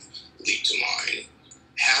 lead to mind,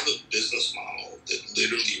 have a business model that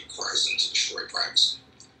literally requires them to destroy privacy.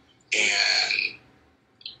 And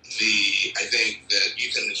I think that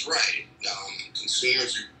Ethan is right.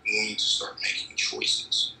 Consumers are going to start making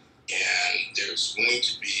choices, and there's going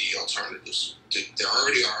to be alternatives. There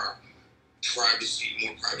already are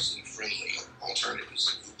more privacy-friendly alternatives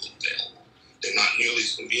to Google available. They're not nearly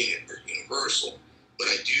as convenient or universal, but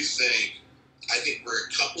I think we're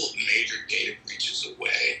a couple of major data breaches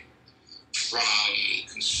away from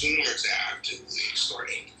consumers actively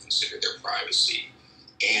starting to consider their privacy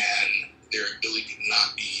and their ability to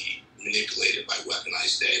not be manipulated by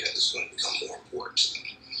weaponized data is going to become more important to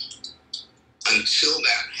them. Until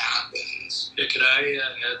that happens... Yeah, could I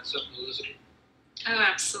add something, Elizabeth? Oh,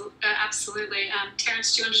 absolutely.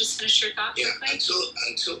 Terrence, do you want to just finish your thought? Yeah, quickly?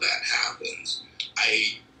 until that happens,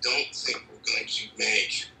 I don't think we're going to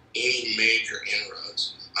make any major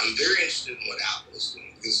inroads. I'm very interested in what Apple is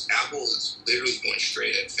doing, because Apple is literally going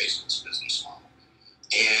straight at Facebook's business model.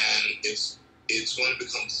 And it's going to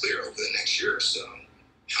become clear over the next year or so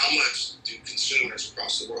how much do consumers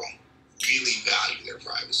across the world really value their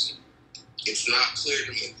privacy. It's not clear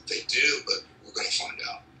to me that they do, but we're going to find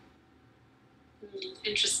out.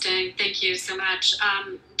 Interesting. Thank you so much.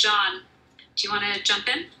 John, do you want to jump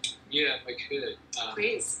in? Yeah, if I could.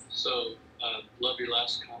 Please. So, love your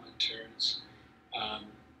last comment, Terrence.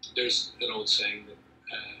 There's an old saying that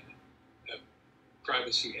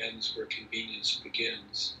privacy ends where convenience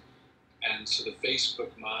begins. And so the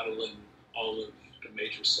Facebook model and all of the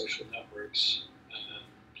major social networks,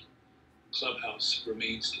 Clubhouse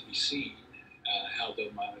remains to be seen, how they'll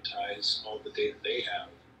monetize all the data they have.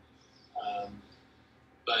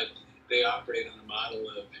 But they operate on a model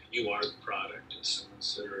of you are the product, as someone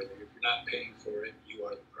said earlier. If you're not paying for it, you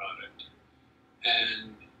are the product.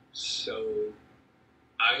 And so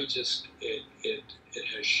it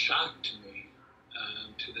has shocked me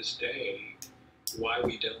to this day why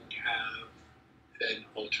we don't have an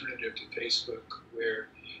alternative to Facebook, where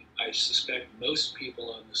I suspect most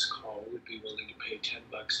people on this call would be willing to pay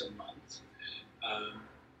 $10 a month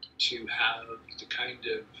to have the kind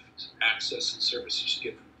of access and services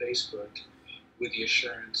you get from Facebook, with the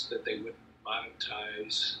assurance that they wouldn't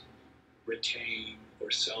monetize, retain,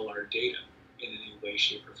 or sell our data in any way,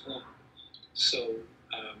 shape, or form. So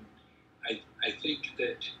I think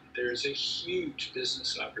that there's a huge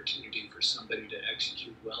business opportunity for somebody to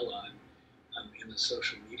execute well on in the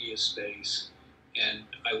social media space. And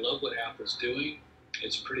I love what Apple's doing.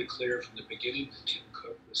 It's pretty clear from the beginning that Tim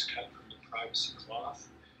Cook was cut from the privacy cloth,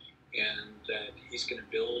 and that he's going to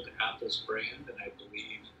build Apple's brand. And I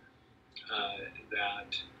believe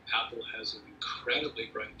that Apple has an incredibly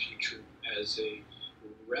bright future as a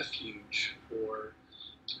refuge for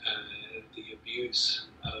the abuse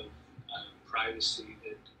of privacy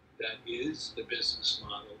that is the business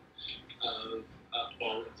model of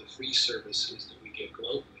all of the free services that we get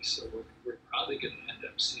globally. So we're probably going to end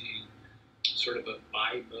up seeing sort of a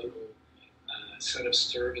bimodal set of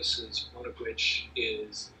services, one of which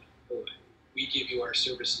is we give you our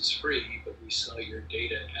services free, but we sell your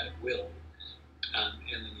data at will. And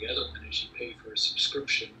then the other one is you pay for a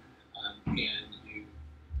subscription, and you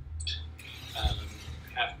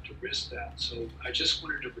have to risk that. So I just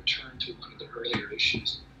wanted to return to one of the earlier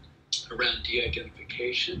issues around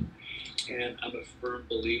de-identification. And I'm a firm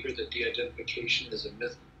believer that de-identification is a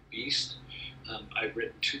myth beast. I've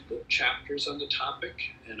written 2 book chapters on the topic,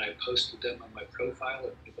 and I posted them on my profile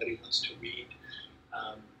if anybody wants to read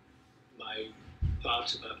my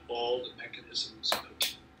thoughts about all the mechanisms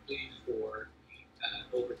for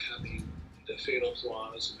overcoming the fatal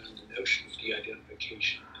flaws around the notion of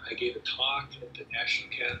de-identification. I gave a talk at the National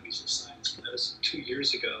Academies of Science and Medicine 2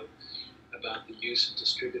 years ago about the use of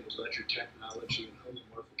distributed ledger technology and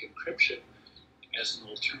homomorphic encryption as an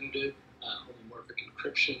alternative. Homomorphic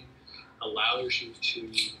encryption allows you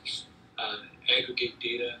to aggregate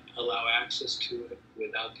data, allow access to it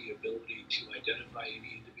without the ability to identify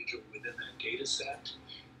any individual within that data set.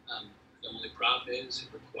 The only problem is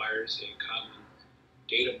it requires a common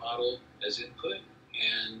data model as input,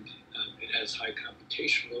 and it has high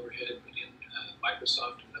computational overhead, but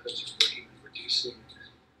Microsoft and others are working on reducing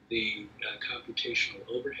the computational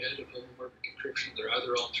overhead of homomorphic encryption. There are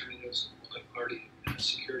other alternatives, multi-party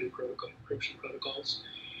security protocol, encryption protocols.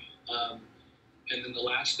 And then the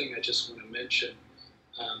last thing I just want to mention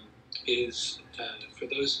is for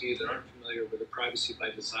those of you that aren't familiar with the privacy by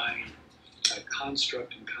design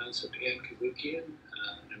construct and concept, Anne Kavukian,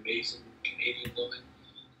 an amazing Canadian woman,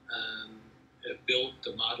 built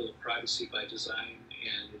the model of privacy by design,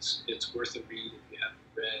 and it's worth a read if you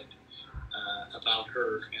haven't read about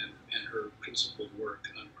her and her principled work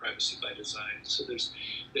on privacy by design. So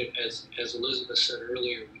as Elizabeth said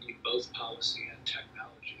earlier, we need both policy and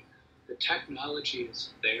technology. The technology is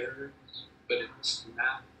there, but it's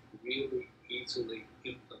not really easily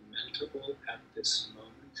implementable at this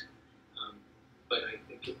moment. But I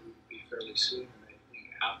think it will be fairly soon, and I think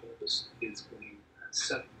Apple is going to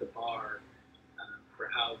set the bar for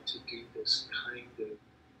how to do this kind of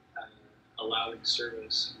allowing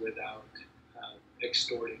service without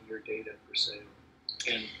extorting your data for sale.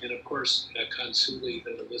 And of course, Consuli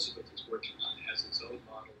that Elizabeth is working on has its own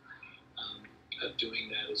model of doing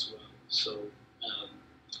that as well. So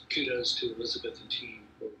kudos to Elizabeth and team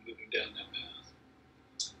for moving down that path.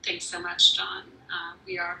 Thanks so much, John.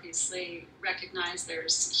 We obviously recognize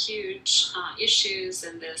there's huge issues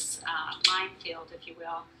in this minefield, if you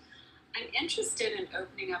will. I'm interested in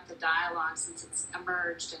opening up the dialogue since it's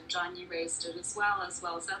emerged, and John, you raised it as well as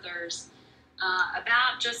others,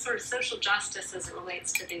 about just sort of social justice as it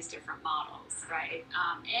relates to these different models, right?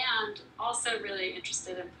 And also really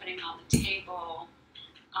interested in putting on the table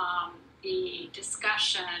the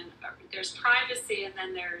discussion. There's privacy, and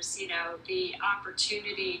then there's, the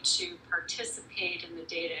opportunity to participate in the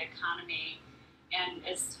data economy. And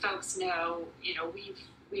as folks know,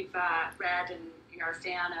 we've read and are a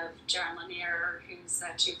fan of Jaron Lanier, who's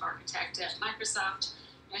chief architect at Microsoft.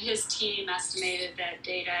 His team estimated that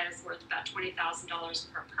data is worth about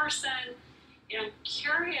 $20,000 per person. I'm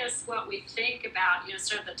curious what we think about,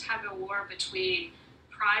 sort of the tug of war between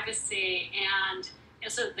privacy and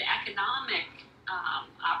sort of the economic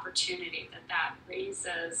opportunity that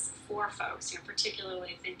raises for folks,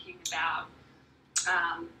 particularly thinking about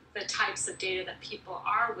the types of data that people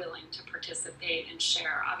are willing to participate and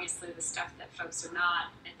share. Obviously, the stuff that folks are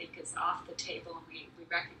not, I think, is off the table, and we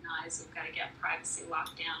recognize we've got to get privacy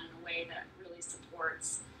locked down in a way that really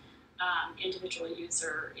supports individual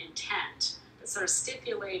user intent. But sort of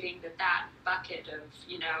stipulating that bucket of,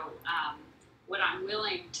 what I'm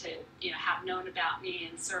willing to, have known about me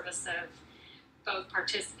in service of both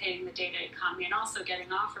participating in the data economy and also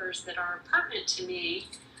getting offers that are pertinent to me.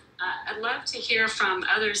 I'd love to hear from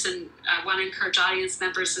others, and I want to encourage audience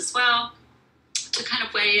members as well to kind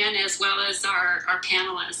of weigh in, as well as our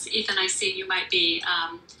panelists. Ethan, I see you might be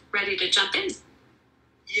ready to jump in.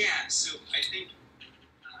 Yeah, so I think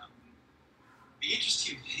the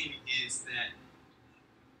interesting thing is that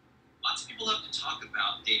lots of people love to talk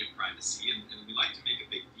about data privacy, and we like to make a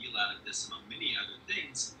big deal out of this among many other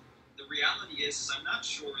things. The reality is I'm not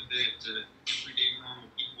sure that everyday normal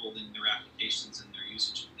people in their applications and their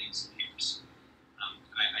usage of things cares.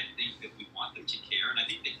 I think that we want them to care, and I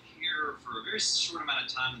think they care for a very short amount of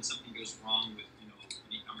time when something goes wrong with an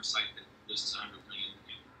e-commerce site that loses 100 million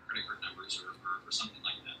credit card numbers or something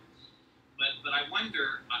like that. But I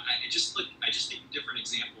wonder, I just think of different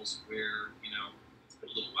examples where it's been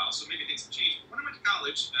a little while, so maybe things have changed. But when I went to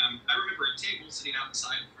college, I remember a table sitting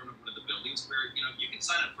outside in front of one of the buildings where you could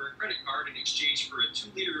sign up for a credit card in exchange for a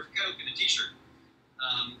 2-liter of Coke and a T-shirt.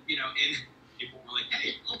 And people were like,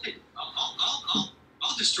 "Hey,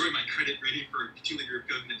 I'll destroy my credit rating for a 2-liter of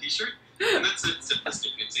Coke and a T-shirt." And that's a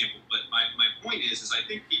simplistic example, but my point is I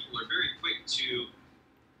think people are very quick to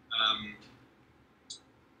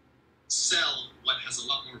sell what has a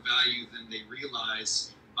lot more value than they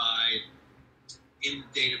realize by, in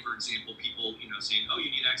data, for example, people saying, "Oh,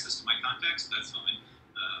 you need access to my contacts? That's fine.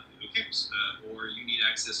 Who cares?" Or you need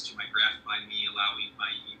access to my graph by me allowing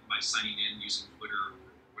by signing in using Twitter or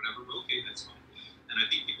whatever. Okay, that's fine. And I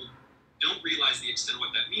think people don't realize the extent of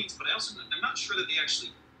what that means, but I'm not sure that they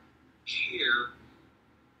actually care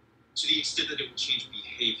to the extent that it will change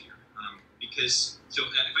behavior. Because if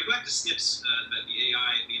I go back to SNPs,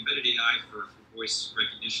 the embedded AI for voice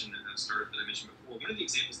recognition startup that I mentioned before, one of the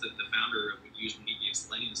examples that the founder would use when he'd be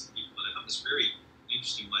explaining this to people that I thought was very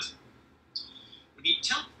interesting was when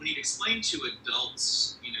he'd explain to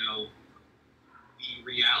adults, the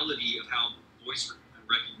reality of how voice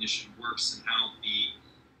recognition works and how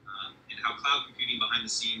how cloud computing behind the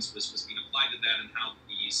scenes was being applied to that, and how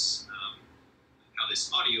this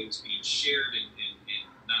audio was being shared and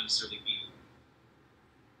not necessarily being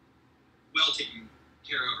well taken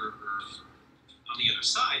care of or on the other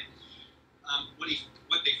side.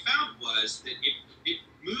 What they found was that it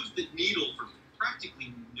moved the needle for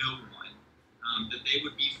practically no one. That they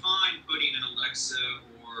would be fine putting an Alexa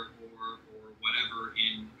or whatever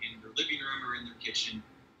in their living room or in their kitchen.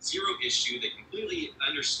 Zero issue. They completely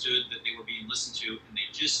understood that they were being listened to, and they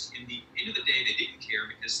just, in the end of the day, they didn't care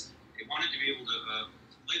because they wanted to be able to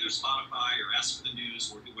play their Spotify or ask for the news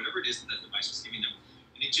or do whatever it is that device was giving them,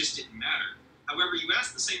 and it just didn't matter. However, you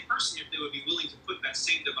ask the same person if they would be willing to put that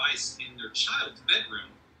same device in their child's bedroom,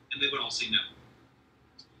 and they would all say no.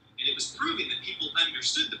 And it was proving that people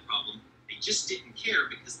understood the problem, they just didn't care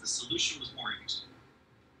because the solution was more interesting.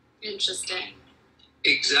 Interesting.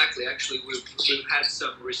 Exactly. Actually, we've had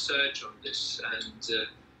some research on this, and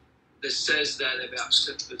this says that about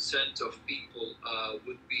 7% of people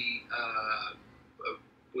would be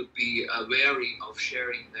wary of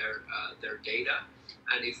sharing their data,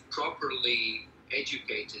 and if properly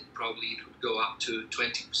educated, probably it would go up to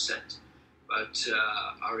 20%. But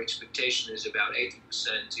our expectation is about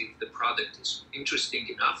 80% if the product is interesting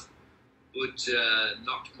enough, would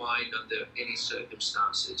not mind under any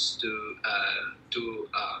circumstances to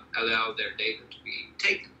allow their data to be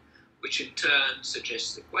taken, which in turn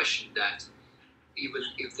suggests the question that even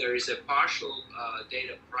if there is a partial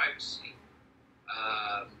data privacy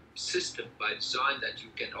system by design that you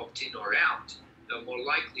can opt in or out, they'll more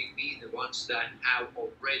likely be the ones that have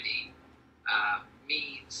already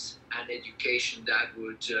means and education that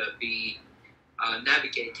would be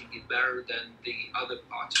navigating it better than the other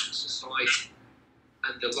parts of the society.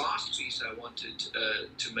 And the last piece I wanted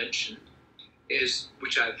to mention is,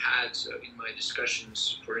 which I've had in my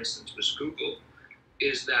discussions, for instance, with Google,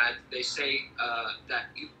 is that they say that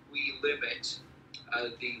if we limit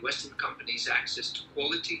the Western companies' access to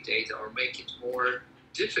quality data or make it more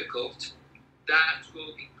difficult, that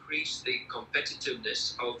will increase the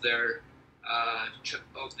competitiveness of their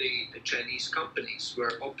of the Chinese companies,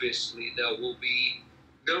 where obviously there will be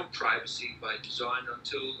no privacy by design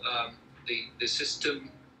until the system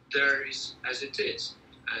there is as it is.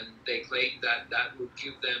 And they claim that that will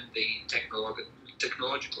give them the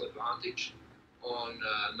technological advantage on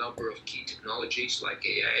a number of key technologies like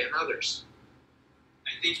AI and others.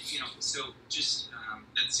 I think, so just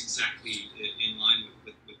that's exactly in line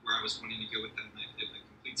with where I was wanting to go with that, and it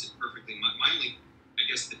completes it perfectly. My only, I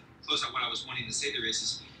guess, to close out what I was wanting to say there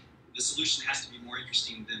is the solution has to be more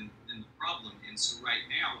interesting than the problem. And so right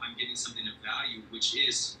now I'm getting something of value, which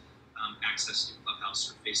is access to Clubhouse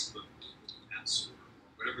or Facebook apps or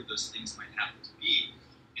whatever those things might happen to be.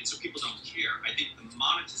 And so people don't care. I think the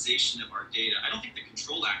monetization of our data, I don't think the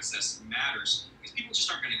control access matters, because people just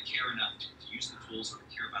aren't going to care enough to use the tools or to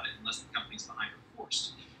care about it unless the company's behind or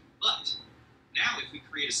forced. But now if we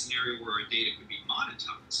create a scenario where our data could be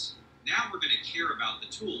monetized, now we're going to care about the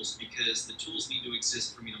tools, because the tools need to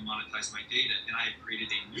exist for me to monetize my data. And I have created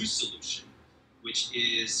a new solution, which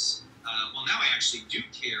is, well, now I actually do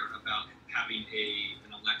care about having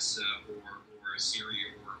an Alexa or a Siri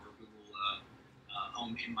or Google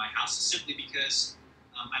Home in my house, simply because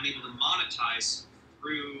I'm able to monetize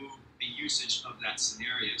through the usage of that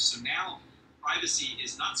scenario. So now privacy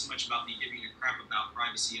is not so much about me giving a crap about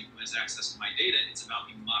privacy and who has access to my data, it's about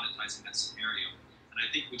me monetizing that scenario. And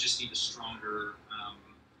I think we just need a stronger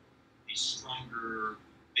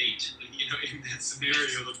bait, in that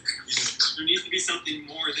scenario. There needs to be something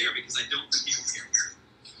more there, because I don't think people care.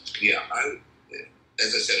 Yeah,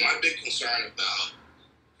 as I said, my big concern about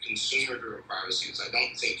consumer-driven privacy is I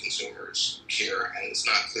don't think consumers care, and it's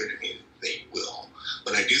not clear to me that they will.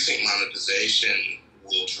 But I do think monetization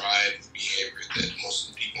will drive the behavior that most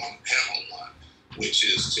of the people on the panel want, which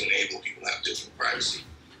is to enable people to have digital privacy.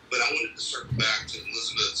 But I wanted to circle back to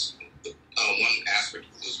Elizabeth's, one aspect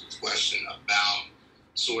of Elizabeth's question about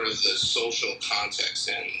sort of the social context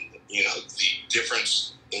and, the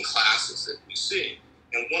difference in classes that we see.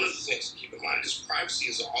 And one of the things to keep in mind is privacy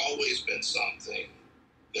has always been something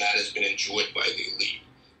that has been enjoyed by the elite.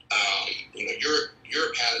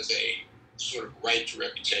 Europe has a sort of right to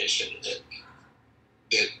reputation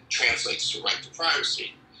that translates to right to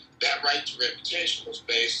privacy. That right to reputation was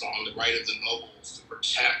based on the right of the nobles to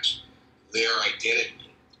protect their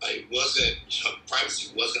identity.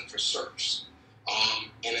 Privacy wasn't for serfs.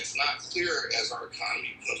 And it's not clear, as our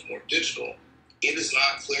economy becomes more digital, it is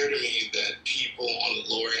not clear to me that people on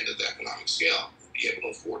the lower end of the economic scale will be able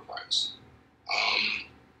to afford privacy.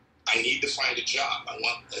 I need to find a job. I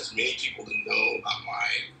want as many people to know about my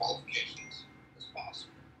qualifications as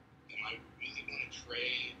possible. Am I really going to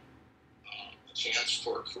trade a chance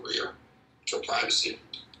for a career for privacy?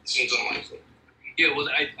 It seems unlikely. Yeah, well,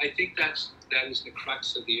 I think that is the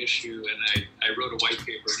crux of the issue, and I wrote a white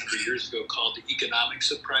paper a number of years ago called The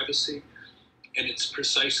Economics of Privacy, and it's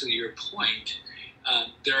precisely your point.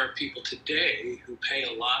 There are people today who pay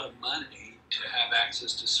a lot of money to have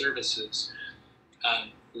access to services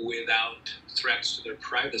without threats to their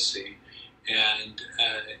privacy, and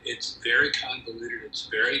it's very convoluted, it's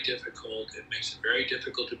very difficult, it makes it very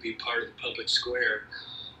difficult to be part of the public square.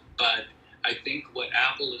 But I think what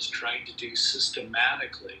Apple is trying to do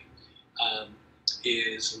systematically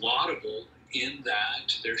is laudable, in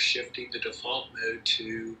that they're shifting the default mode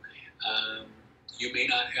to you may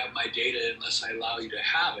not have my data unless I allow you to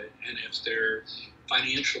have it, and if there are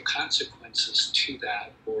financial consequences to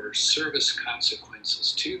that or service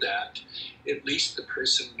consequences to that, at least the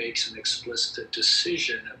person makes an explicit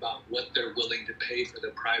decision about what they're willing to pay for the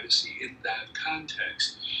privacy in that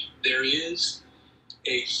context. There is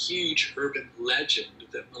a huge urban legend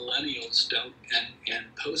that millennials don't and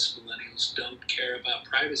post-millennials don't care about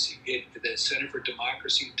privacy. The Center for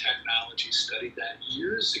Democracy and Technology studied that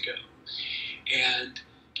years ago and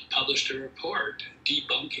published a report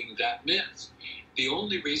debunking that myth. The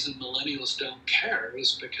only reason millennials don't care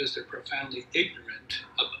is because they're profoundly ignorant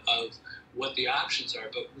of what the options are.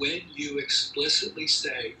 But when you explicitly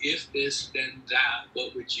say, if this, then that,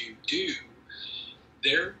 what would you do?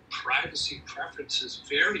 their privacy preferences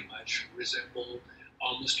very much resemble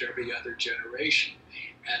almost every other generation.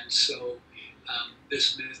 And so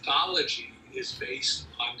this mythology is based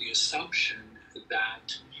on the assumption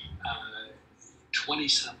that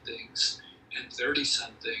 20-somethings and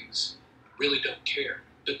 30-somethings really don't care.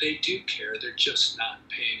 But they do care, they're just not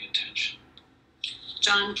paying attention.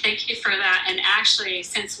 John, thank you for that. And actually,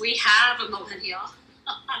 since we have a millennial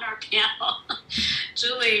on our panel,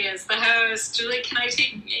 Julie is the host. Julie, can I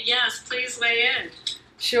yes, please weigh in.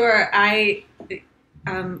 Sure. I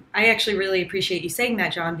actually really appreciate you saying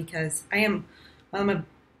that, John, because I'm a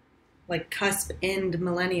cusp end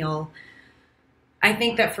millennial. I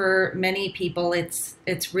think that for many people,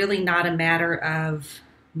 it's really not a matter of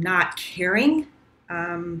not caring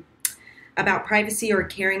about privacy or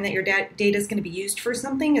caring that your data is going to be used for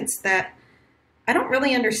something. It's that I don't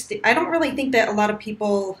really think that a lot of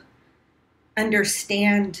people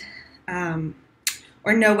understand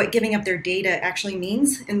or know what giving up their data actually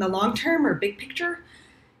means in the long term or big picture.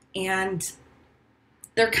 And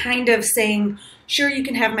they're kind of saying, sure, you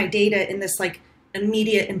can have my data in this like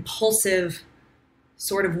immediate, impulsive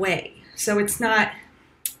sort of way. So it's not,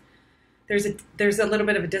 there's a little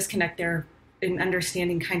bit of a disconnect there in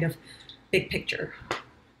understanding kind of big picture.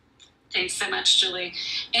 Thanks so much, Julie.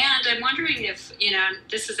 And I'm wondering if,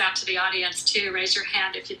 this is out to the audience too, raise your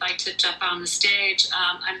hand if you'd like to jump on the stage.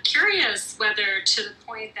 I'm curious whether, to the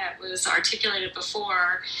point that was articulated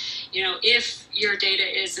before, if your data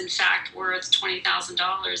is in fact worth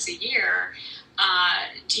 $20,000 a year,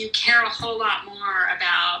 do you care a whole lot more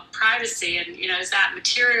about privacy? And, is that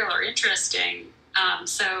material or interesting?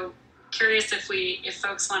 So curious if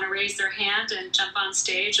folks want to raise their hand and jump on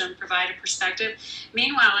stage and provide a perspective.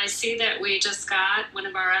 Meanwhile, I see that we just got one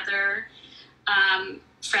of our other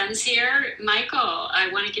friends here. Michael, I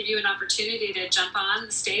want to give you an opportunity to jump on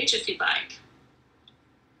the stage if you'd like.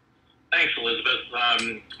 Thanks, Elizabeth.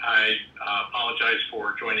 I apologize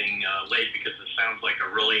for joining late because it sounds like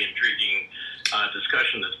a really intriguing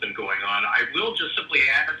discussion that's been going on. I will just simply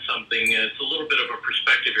add something. It's a little bit of a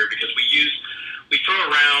perspective here because we throw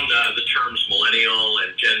around the terms millennial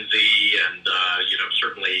and Gen Z and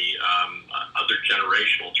certainly other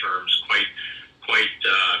generational terms quite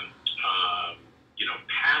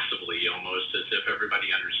passively, almost as if everybody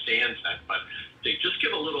understands that. But to just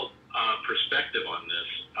give a little perspective on this,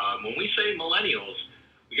 when we say millennials,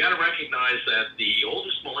 we got to recognize that the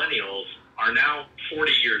oldest millennials are now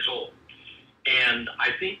 40 years old. And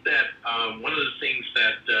I think that one of the things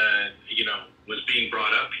that was being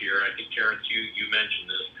brought up here, I think Terrence, you mentioned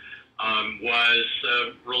this, was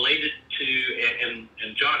related to,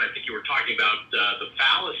 and John, I think you were talking about the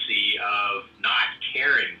fallacy of not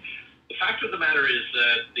caring. The fact of the matter is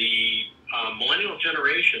that the millennial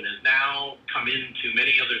generation has now come into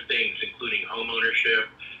many other things, including home ownership.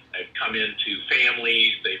 They've come into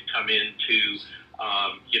families. They've come into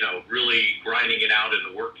really grinding it out in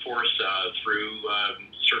the workforce through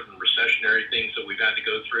certain recessionary things that we've had to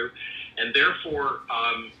go through. And therefore,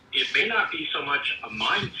 it may not be so much a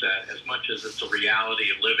mindset as much as it's a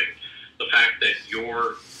reality of living. The fact that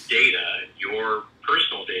your data, your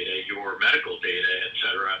personal data, your medical data, et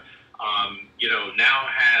cetera, now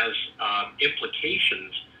has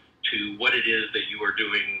implications to what it is that you are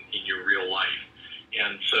doing in your real life.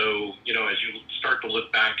 And so, as you start to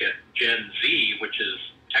look back at Gen Z, which is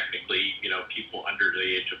technically, people under the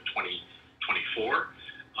age of 24,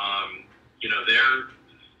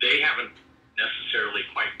 they haven't necessarily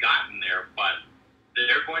quite gotten there, but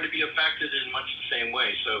they're going to be affected in much the same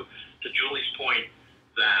way. So to Julie's point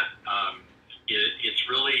that it's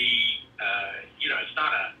really, it's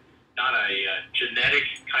not a genetic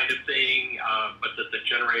kind of thing, but that the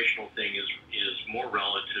generational thing is more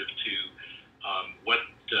relative to what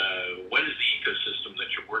is the ecosystem that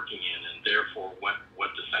you're working in, and therefore what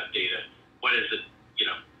does that data, what does it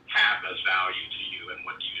have as value to you, and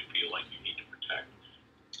what do you feel like you need to protect?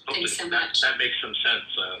 Hopefully Thanks so much. That makes some sense.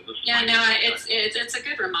 It's a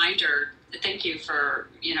good reminder. Thank you for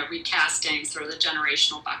recasting sort of the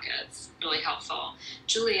generational buckets. Really helpful.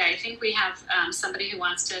 Julie, I think we have somebody who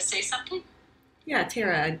wants to say something. Yeah,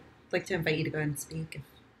 Tara, I'd like to invite you to go ahead and speak.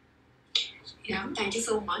 Yeah, thank you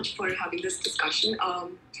so much for having this discussion.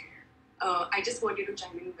 I just wanted to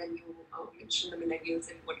chime in when you mentioned the millennials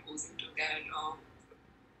and what goes into their,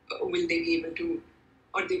 will they be able to,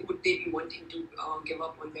 or would they be wanting to give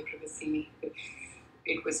up on their privacy if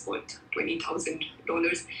it was worth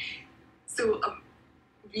 $20,000? So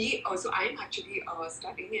I'm actually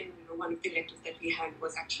studying, and one of the lectures that we had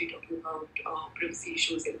was actually talking about privacy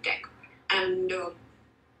issues in tech. And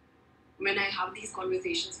when I have these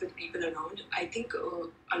conversations with people around, I think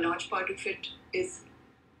a large part of it is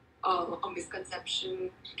a misconception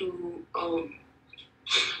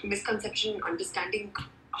understanding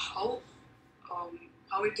how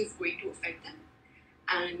it is going to affect them.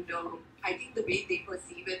 And I think the way they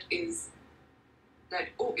perceive it is that,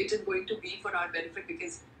 oh, it is going to be for our benefit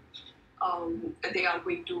because they are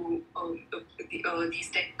going to, these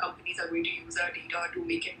tech companies are going to use our data to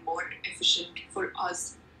make it more efficient for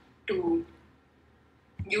us to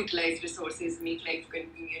utilize resources, make life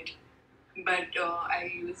convenient. But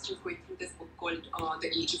I was just going through this book called The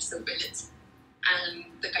Age of Surveillance, and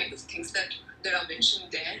the kind of things that are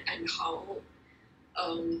mentioned there, and how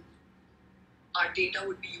our data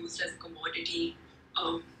would be used as a commodity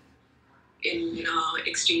in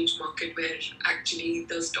exchange market, where actually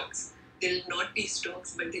the stocks, they'll not be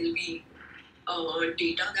stocks, but they'll be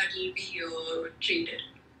data that will be traded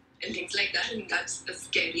and things like that, and that's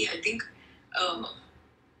scary, I think.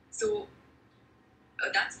 So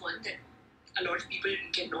that's one that a lot of people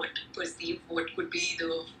cannot perceive what could be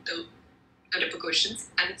the repercussions.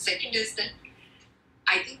 And second is that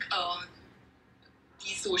I think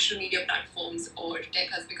these social media platforms or tech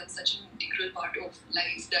has become such an integral part of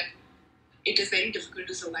life that it is very difficult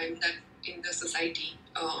to survive in the society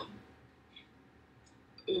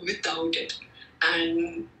without it.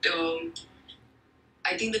 And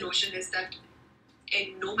I think the notion is that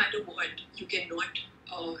no matter what, you cannot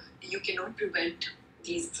prevent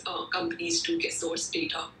these companies to get source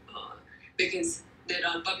data because there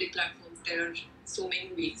are public platforms, there are so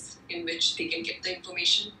many ways in which they can get the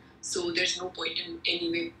information. So there's no point in any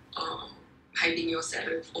way hiding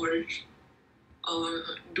yourself or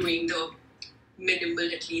doing the minimal,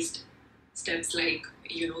 at least, steps like,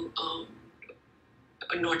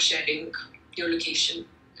 not sharing your location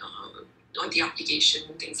on the application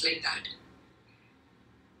and things like that.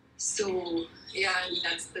 So yeah,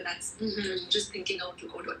 that's just thinking out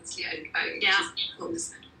loud. Honestly, I just found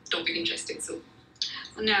this topic interesting. So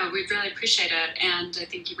no, we really appreciate it, and I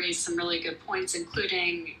think you raised some really good points,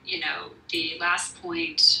 including the last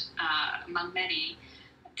point among many.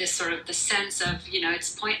 This sort of the sense of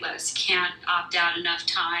it's pointless. You can't opt out enough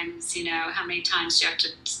times. How many times do you have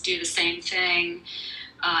to do the same thing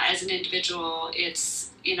as an individual?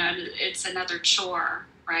 It's it's another chore.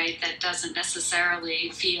 Right, that doesn't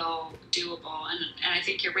necessarily feel doable. And I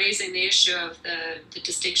think you're raising the issue of the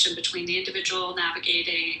distinction between the individual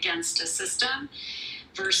navigating against a system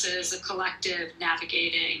versus a collective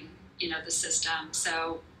navigating, the system.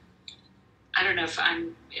 So I don't know if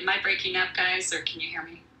am I breaking up, guys, or can you hear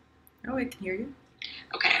me? Oh, I can hear you.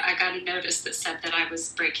 Okay, I got a notice that said that I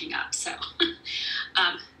was breaking up, so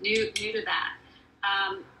new to that.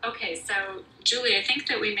 Okay, so Julie, I think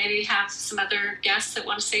that we maybe have some other guests that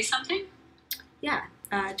want to say something. Yeah,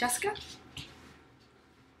 Jessica?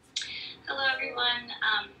 Hello, everyone.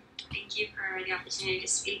 Thank you for the opportunity to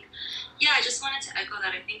speak. Yeah, I just wanted to echo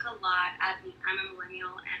that. I think a lot, I'm a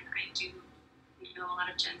millennial, and I do know a lot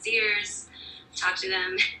of Gen Zers, talk to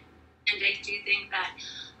them, and I do think that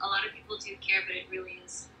a lot of people do care, but it really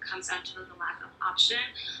comes down to the lack of option.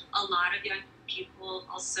 A lot of young people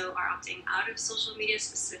also are opting out of social media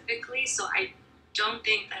specifically, so I don't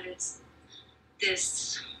think that it's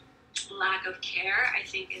this lack of care. I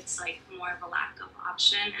think it's like more of a lack of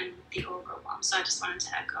option and the overwhelm. So I just wanted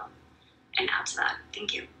to echo and add to that.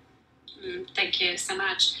 Thank you. Thank you so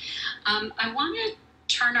much. I want to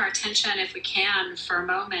turn our attention, if we can, for a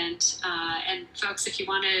moment. And folks, if you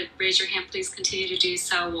want to raise your hand, please continue to do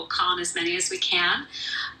so. We'll call on as many as we can.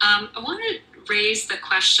 I want to raise the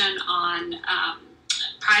question on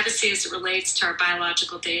privacy as it relates to our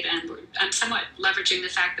biological data, and I'm somewhat leveraging the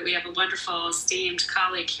fact that we have a wonderful, esteemed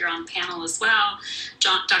colleague here on the panel as well,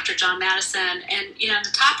 Dr. John Madison, and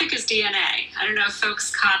the topic is DNA. I don't know if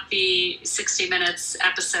folks caught the 60 Minutes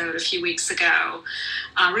episode a few weeks ago,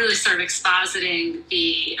 really sort of expositing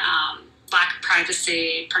the lack of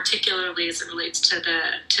privacy, particularly as it relates to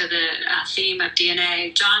the theme of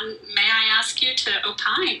DNA. John, may I ask you to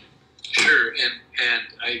opine? Sure, and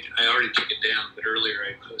I already took it down, but earlier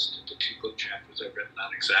I posted the 2 book chapters I've written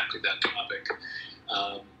on exactly that topic.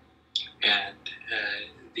 And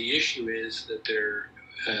the issue is that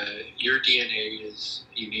your DNA is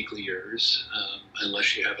uniquely yours,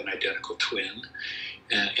 unless you have an identical twin.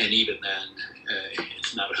 And even then,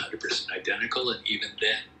 it's not 100% identical, and even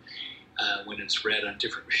then, when it's read on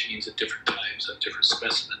different machines at different times, on different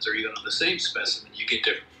specimens, or even on the same specimen, you get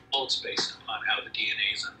different results based upon how the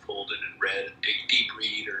DNA is unfolded and read, and deep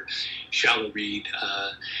read or shallow read.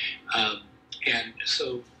 And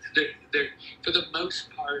so, for the most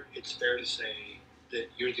part, it's fair to say that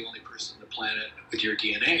you're the only person on the planet with your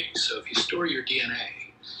DNA. So if you store your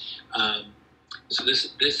DNA, so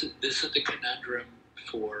this is the conundrum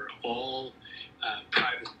for all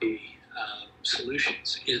privacy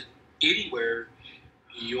solutions. Is anywhere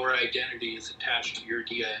your identity is attached to your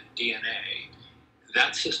DNA,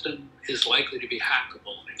 that system is likely to be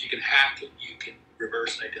hackable. And if you can hack it, you can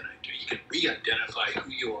reverse identity. You can re-identify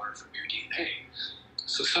who you are from your DNA.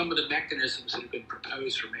 So some of the mechanisms that have been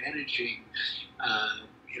proposed for managing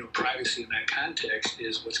privacy in that context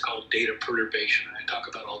is what's called data perturbation. And I talk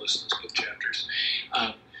about all this in those book chapters.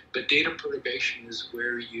 But data perturbation is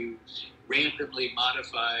where you randomly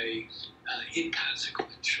modify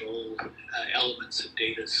inconsequential elements of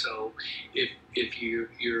data. So if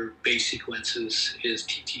your base sequence is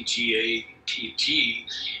TTGA-TG,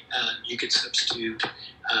 you could substitute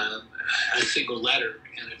a single letter,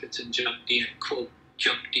 and if it's in junk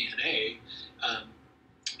DNA,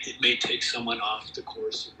 it may take someone off the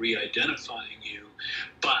course of re-identifying you,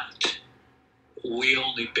 but we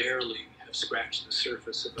only barely have scratched the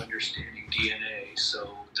surface of understanding DNA.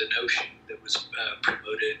 So the notion that was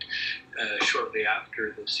promoted shortly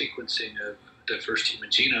after the sequencing of the first human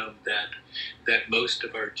genome, that most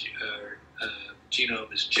of our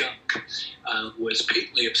genome is junk, was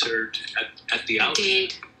patently absurd at the outset.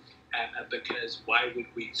 Indeed. Because why would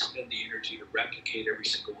we spend the energy to replicate every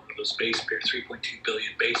single one of those base pairs, 3.2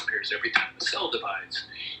 billion base pairs every time the cell divides?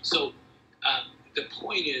 So the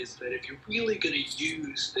point is that if you're really going to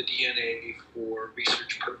use the DNA for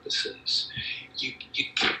research purposes, you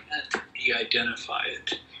can't de-identify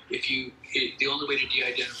it. The only way to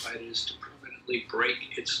de-identify it is to permanently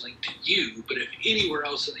break its link to you. But if anywhere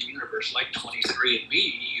else in the universe, like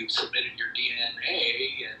 23andMe, you've submitted your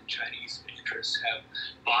DNA and Chinese interests have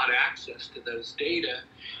bought access to those data,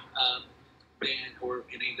 or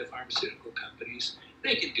any of the pharmaceutical companies,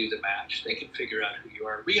 they can do the match. They can figure out who you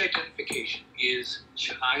are. Re-identification is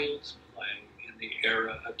child's play in the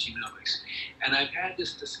era of genomics. And I've had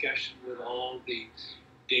this discussion with all the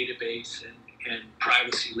database and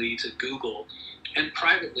privacy leads at Google, and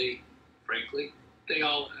privately, frankly, they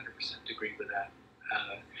all 100% agree with that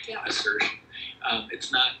assertion.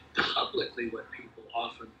 It's not publicly what people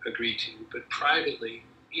often agree to, but privately,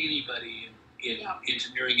 anybody in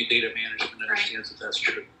engineering and data management understands that that's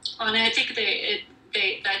true. Well, and I think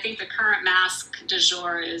I think the current mask du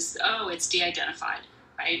jour is, it's de-identified,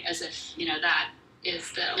 right? As if, that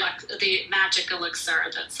is the magic elixir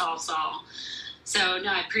that solves all. So,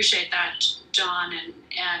 no, I appreciate that, John,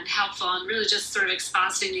 and helpful, and really just sort of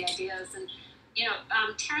expositing the ideas. And,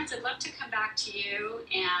 Terrence, I'd love to come back to you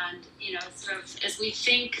and, sort of as we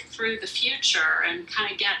think through the future and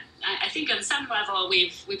kind of get, I think on some level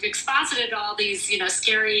we've exposited all these,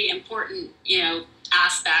 scary, important,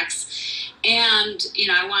 aspects. And,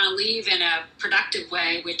 I want to leave in a productive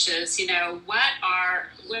way, which is,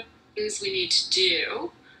 what things we need to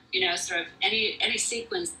do, sort of any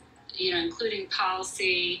sequence, including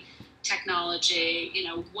policy, technology,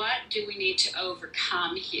 what do we need to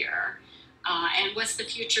overcome here? And what's the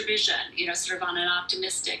future vision, sort of on an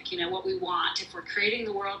optimistic, what we want. If we're creating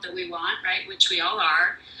the world that we want, right, which we all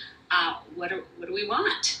are, what do we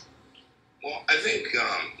want? Well, I think,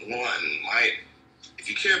 if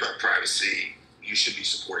you care about privacy, you should be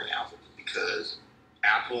supporting Apple, because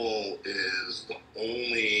Apple is the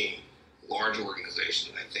only large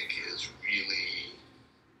organization that I think is really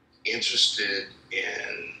interested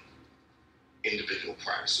in individual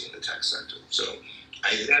privacy in the tech sector. So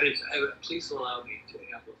please allow me to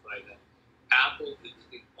amplify that. Apple is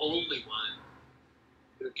the only one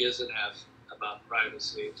who gives an F about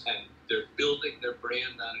privacy, and they're building their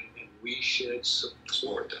brand on it, and we should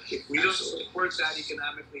support that. If we don't support that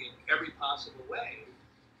economically in every possible way,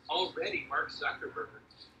 already Mark Zuckerberg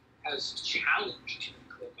has challenged Tim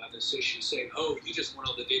Cook on this issue, saying, you just want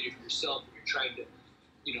all the data for yourself, and you're trying to,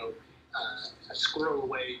 squirrel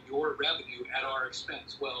away your revenue at our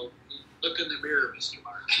expense. Well, look in the mirror, Mr.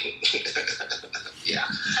 Mark. Yeah.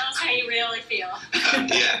 Tell us how you really feel.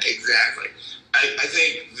 Yeah, exactly. I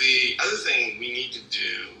think the other thing we need to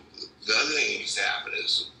do, the other thing that needs to happen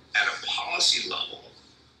is, at a policy level,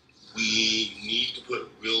 we need to put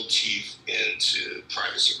real teeth into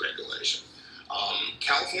privacy regulation.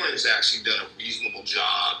 California has actually done a reasonable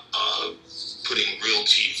job of putting real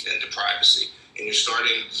teeth into privacy, and you're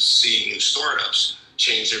starting to see new startups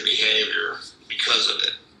change their behavior because of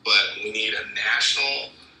it. But we need a national,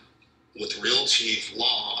 with real teeth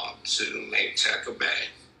law to make tech obey.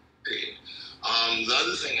 Period. The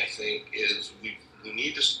other thing I think is we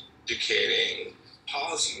need to start educating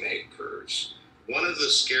policymakers. One of the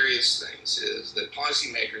scariest things is that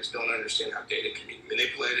policymakers don't understand how data can be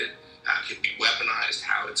manipulated, how it can be weaponized,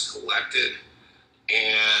 how it's collected,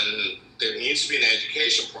 and there needs to be an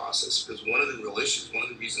education process, because one of the real issues, one of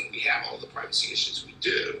the reasons we have all the privacy issues we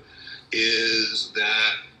do, is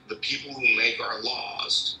that the people who make our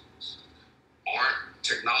laws aren't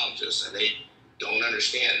technologists, and they don't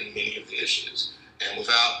understand many of the issues. And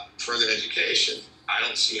without further education, I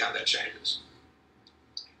don't see how that changes.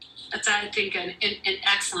 That's, I think, an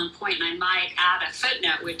excellent point, and I might add a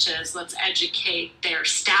footnote, which is let's educate their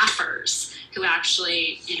staffers who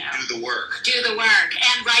actually, do the work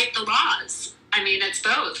and write the laws. I mean, it's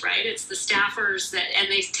both, right? It's the staffers and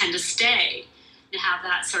they tend to stay and have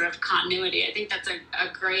that sort of continuity. I think that's a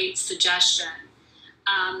great suggestion.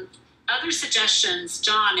 Other suggestions,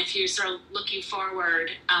 John, if you're sort of looking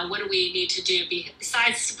forward, what do we need to do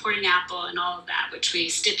besides supporting Apple and all of that, which we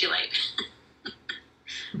stipulate?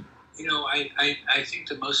 I think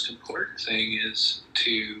the most important thing is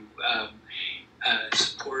to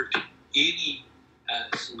support any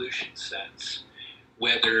solution sets,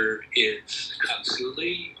 whether it's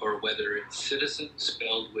Consuli or whether it's Citizen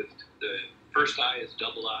spelled with the first I is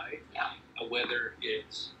double I, whether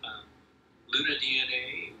it's Luna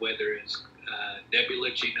DNA, whether it's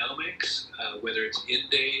Nebula Genomics, whether it's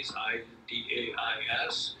Indays,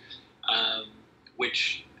 INDAIS,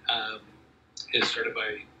 which is started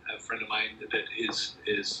by a friend of mine that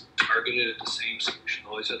is targeted at the same solution.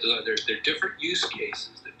 Always there are different use cases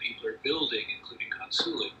that people are building, including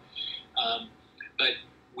Consuli. But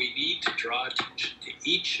we need to draw attention to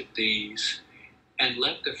each of these and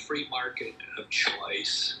let the free market of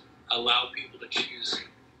choice allow people to choose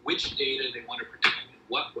which data they want to protect in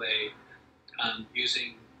what way,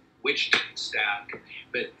 using which tech stack.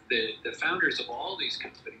 But the founders of all these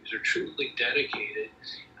companies are truly dedicated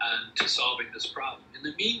to solving this problem. In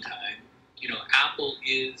the meantime, Apple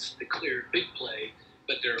is the clear big play,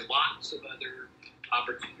 but there are lots of other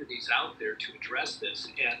opportunities out there to address this,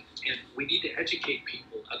 and we need to educate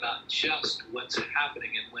people about just what's happening.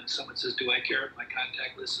 And when someone says, do I care if my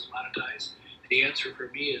contact list is monetized? The answer for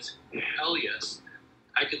me is hell yes.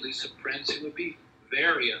 I could lose some friends who would be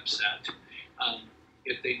very upset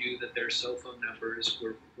if they knew that their cell phone numbers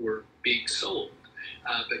were being sold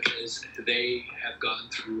because they have gone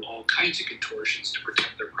through all kinds of contortions to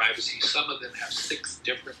protect their privacy. Some of them have 6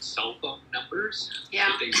 different cell phone numbers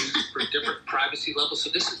that they use for different privacy levels. So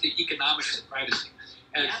this is the economics of privacy.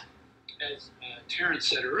 As Terrence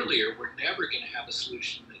said earlier, we're never going to have a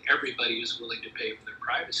solution that everybody is willing to pay for their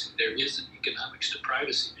privacy. There is an economics to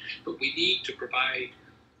privacy, but we need to provide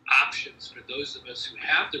options for those of us who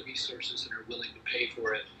have the resources and are willing to pay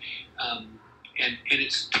for it. And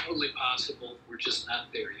it's totally possible. We're just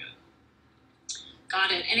not there yet.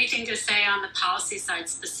 Got it. Anything to say on the policy side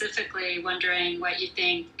specifically, wondering what you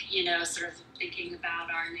think, sort of thinking about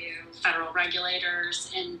our new federal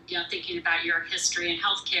regulators and, thinking about your history in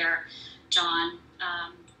healthcare, John,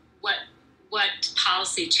 what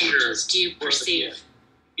policy changes do you perceive?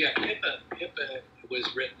 Yeah, HIPAA was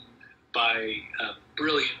written by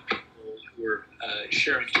brilliant people who were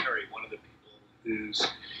Sharon Terry, one of the people who's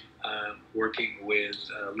working with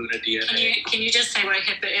Luna DNA. Can you just say what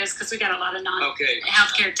HIPAA is? Because we got a lot of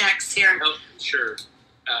healthcare texts here. Sure.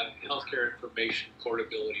 Healthcare Information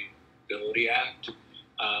Portability Act.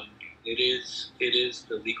 It is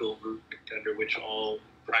the legal root under which all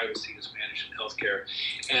privacy is managed in healthcare,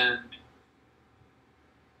 and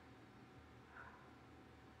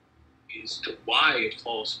as to why it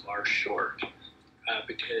falls far short.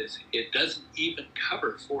 Because it doesn't even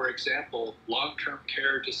cover, for example, long-term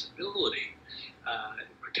care disability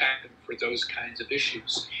protection for those kinds of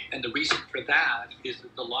issues. And the reason for that is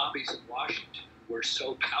that the lobbies in Washington were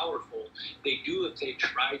so powerful, they knew if they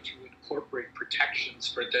tried to incorporate protections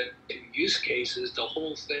for the use cases, the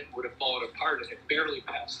whole thing would have fallen apart, and it barely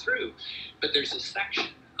passed through. But there's a section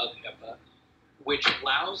of HIPAA which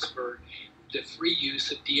allows for the free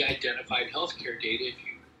use of de-identified healthcare data if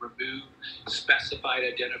you remove specified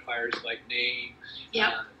identifiers like name,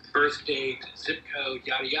 birth date, zip code,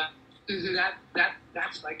 yada yada. Mm-hmm.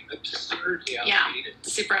 That's like absurdly outdated.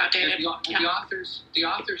 Super outdated. And the authors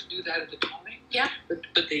knew that at the time. Yeah. But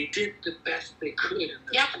they did the best they could in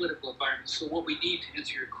the political environment. So what we need to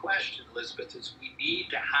answer your question, Elizabeth, is we need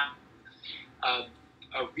to have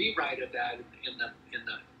a rewrite of that in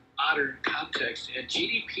the modern context. And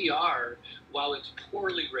GDPR, while it's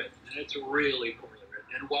poorly written, and it's really poorly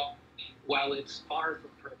written, and while it's far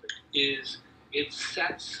from perfect, it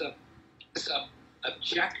sets some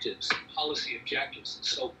objectives, policy objectives.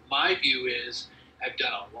 So my view is I've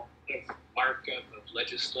done a lot of markup of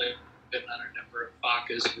legislation, been on a number of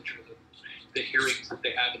FACAs, which are the hearings that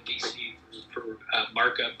they have in D.C. for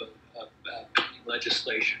markup of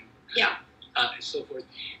legislation, and so forth.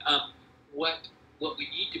 What we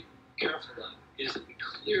need to careful of is that we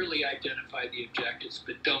clearly identify the objectives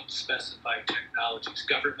but don't specify technologies.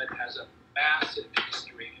 Government has a massive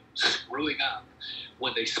history of screwing up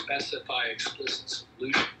when they specify explicit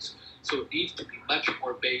solutions. So it needs to be much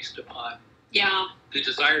more based upon the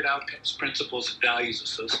desired outcomes, principles, and values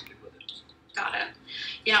associated with it. Got it.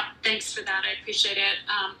 Yeah, thanks for that. I appreciate it.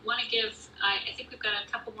 Want to give, I think we've got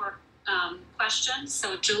a couple more questions.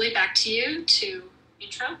 So Julie, back to you to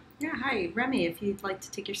intro. Yeah, hi. Remy, if you'd like to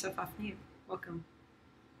take yourself off mute, welcome.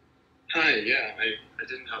 Hi, yeah, I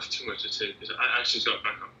didn't have too much to say because I actually got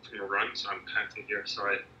back up from a run, so I'm panting here,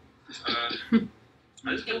 sorry. I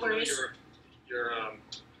just want to know your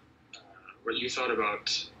what you thought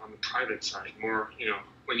about on the private side, more,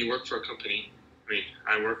 when you work for a company. I mean,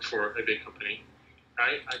 I work for a big company.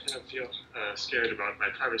 I kind of feel scared about my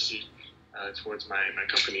privacy towards my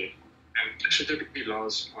company. And should there be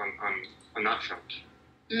laws on that front?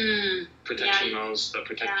 Protection laws that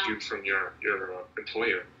protect you from your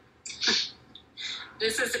employer?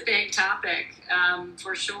 This is a big topic,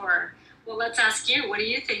 for sure. Well, let's ask you, what do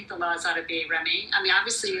you think the laws ought to be, Remy? I mean,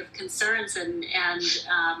 obviously you have concerns and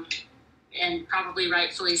probably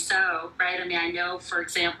rightfully so, right? I mean, I know, for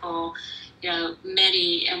example,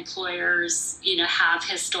 many employers, have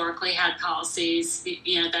historically had policies,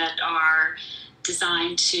 that are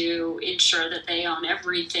designed to ensure that they own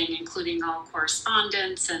everything, including all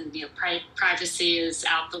correspondence, and privacy is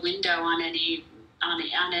out the window on any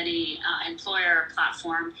employer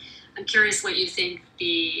platform. I'm curious what you think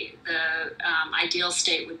the ideal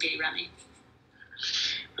state would be, Remy.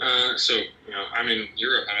 So, I'm in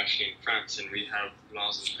Europe, I'm actually in France, and we have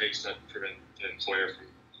laws in place that prevent the employer from,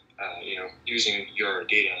 using your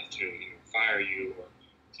data to, fire you or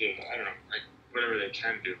to, I don't know, like whatever they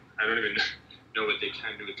can do. I don't even know what they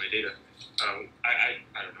can do with my data. I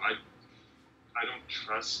don't know. I don't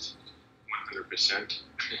trust 100%.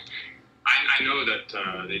 I know that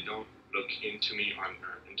they don't look into me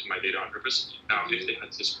into my data on purpose. Now, if they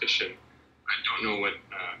had suspicion, I don't know what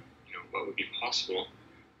what would be possible.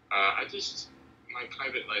 My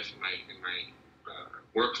private life and my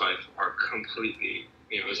work life are completely,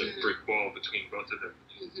 there's a brick wall between both of them.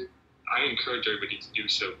 Mm-hmm. I encourage everybody to do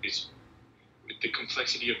so because with the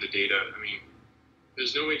complexity of the data, I mean,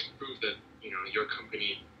 there's no way to prove that, your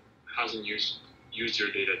company hasn't used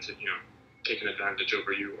your data to, take an advantage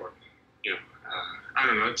over you or, I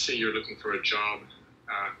don't know, let's say you're looking for a job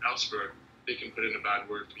elsewhere, they can put in a bad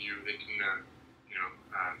word for you, they can,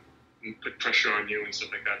 put pressure on you and stuff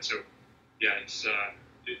like that. So, yeah, it's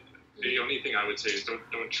the only thing I would say is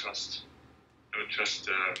don't trust.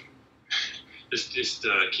 Just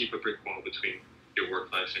keep a brick wall between your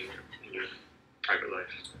work life and your private life.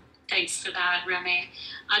 Thanks for that, Remy.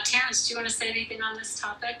 Terrence, do you want to say anything on this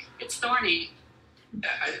topic? It's thorny.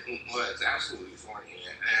 Well, it's absolutely thorny,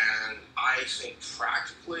 and I think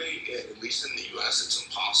practically, at least in the U.S., it's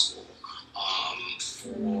impossible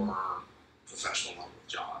for professional level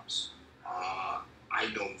jobs. I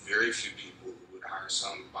know very few people who would hire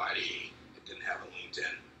somebody that didn't have a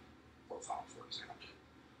LinkedIn profile, for example.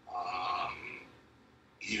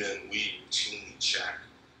 Even we routinely check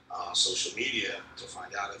social media to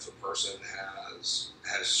find out if a person has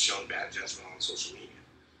shown bad judgment on social media.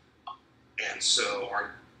 And so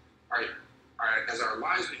as our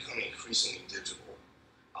lives become increasingly digital,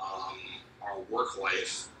 our work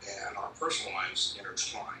life and our personal lives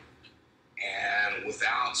intertwine. And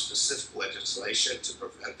without specific legislation to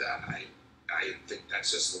prevent that, I think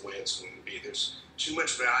that's just the way it's going to be. There's too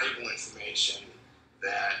much valuable information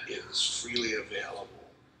that is freely available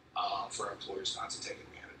for employers not to take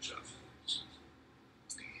advantage of.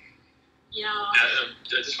 Yeah. I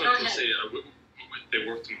just wanted to say, when they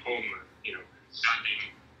work from home,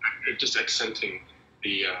 just accenting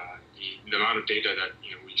the amount of data that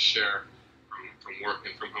we share from work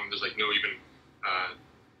and from home. There's no even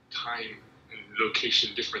time and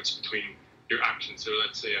location difference between your actions. So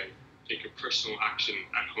let's say I take a personal action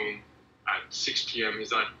at home at 6 p.m. Is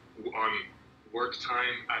that on work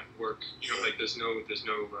time at work? There's no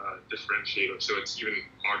differentiator. So it's even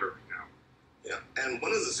harder now. Yeah, and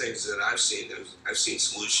one of the things that I've seen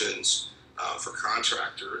solutions for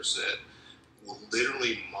contractors that will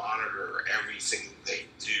literally monitor everything they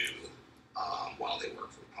do while they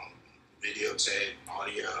work from home. Videotape,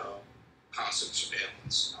 audio, constant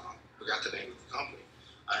surveillance. Forgot the name of the company.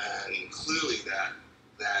 And clearly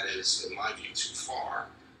that is, in my view, too far.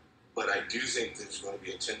 But I do think there's going to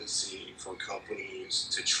be a tendency for companies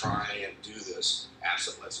to try and do this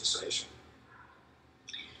absent legislation.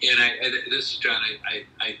 And this is John.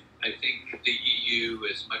 I think the EU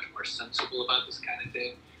is much more sensible about this kind of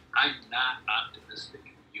thing. I'm not optimistic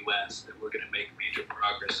in the U.S. that we're going to make major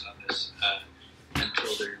progress on this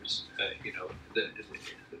until there's,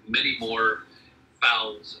 many more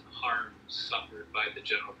fouls and harms suffered by the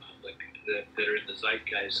general public that are in the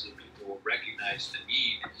zeitgeist, that people will recognize the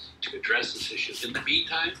need to address this issue. In the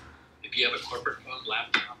meantime, if you have a corporate phone,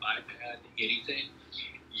 laptop, iPad, anything,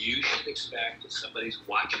 you should expect that somebody's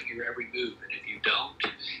watching your every move. And if you don't,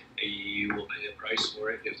 you will pay a price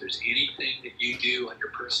for it. If there's anything that you do on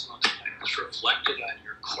your personal time that's reflected on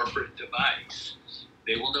your corporate device,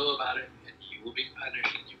 they will know about it and you will be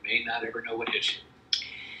punished, and you may not ever know what hit you.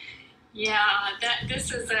 Yeah,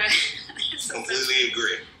 this is Completely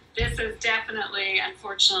agree. This is definitely,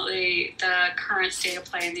 unfortunately, the current state of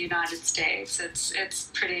play in the United States.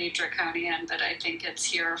 It's pretty draconian, but I think it's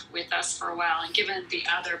here with us for a while. And given the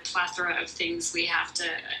other plethora of things we have to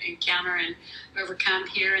encounter and overcome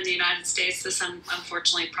here in the United States, this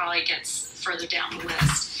unfortunately probably gets further down the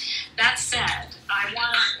list. That said,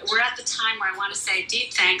 we're at the time where I want to say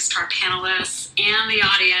deep thanks to our panelists and the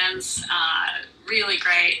audience. Really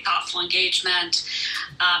great, thoughtful engagement.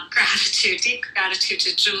 Deep gratitude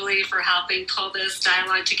to Julie for helping pull this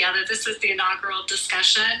dialogue together. This is the inaugural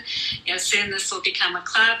discussion. Soon this will become a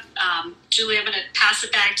club. Julie, I'm going to pass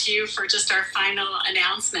it back to you for just our final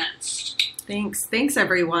announcements. Thanks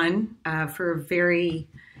everyone for a very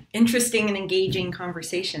interesting and engaging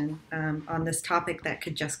conversation on this topic that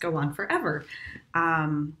could just go on forever.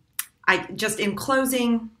 In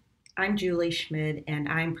closing, I'm Julie Szmyd, and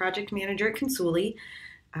I'm project manager at Consuli.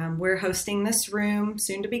 We're hosting this room,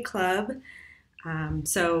 soon to be club.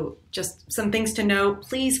 So just some things to note.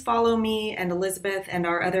 Please follow me and Elizabeth and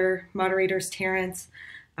our other moderators, Terrence,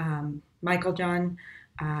 Michael, John,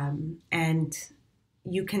 and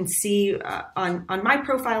you can see on my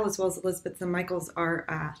profile, as well as Elizabeth's and Michael's,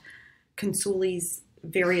 are Consuli's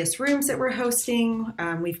various rooms that we're hosting.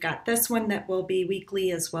 We've got this one that will be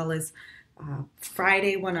weekly, as well as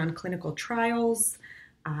Friday one on clinical trials,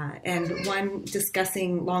 and one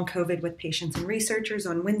discussing long COVID with patients and researchers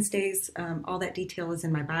on Wednesdays. All that detail is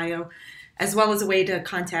in my bio, as well as a way to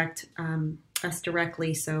contact us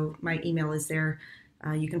directly. So my email is there.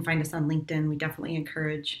 You can find us on LinkedIn. We definitely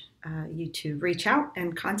encourage you to reach out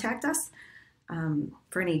and contact us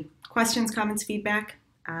for any questions, comments, feedback.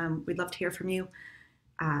 We'd love to hear from you.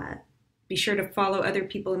 Be sure to follow other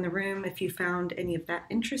people in the room if you found any of that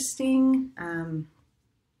interesting.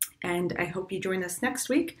 And I hope you join us next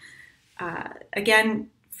week. Again,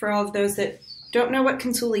 for all of those that don't know what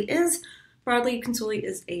Consuli is, broadly, Consuli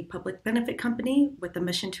is a public benefit company with a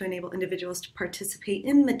mission to enable individuals to participate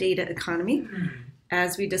in the data economy.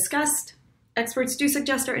 As we discussed, experts do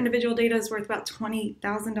suggest our individual data is worth about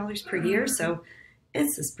 $20,000 per year, so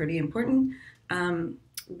this is pretty important.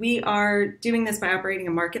 We are doing this by operating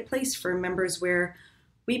a marketplace for members where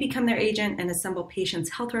we become their agent and assemble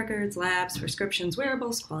patients' health records, labs, prescriptions,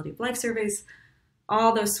 wearables, quality of life surveys,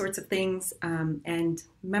 all those sorts of things. And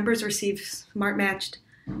members receive smart-matched,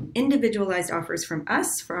 individualized offers from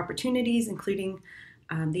us for opportunities, including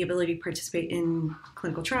the ability to participate in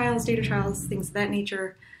clinical trials, data trials, things of that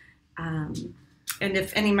nature. And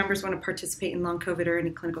if any members want to participate in long COVID or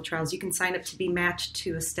any clinical trials, you can sign up to be matched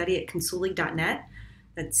to a study at consuli.net.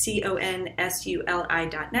 That's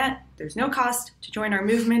consuli.net. There's no cost to join our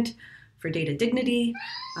movement for data dignity.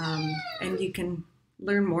 And you can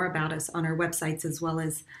learn more about us on our websites, as well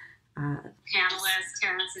as Panelists,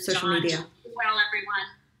 Terrence, and social John. media. Well, everyone.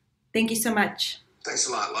 Thank you so much. Thanks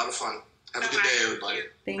a lot. A lot of fun. Have a good day, everybody.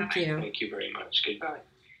 Thank you. Thank you very much. Goodbye.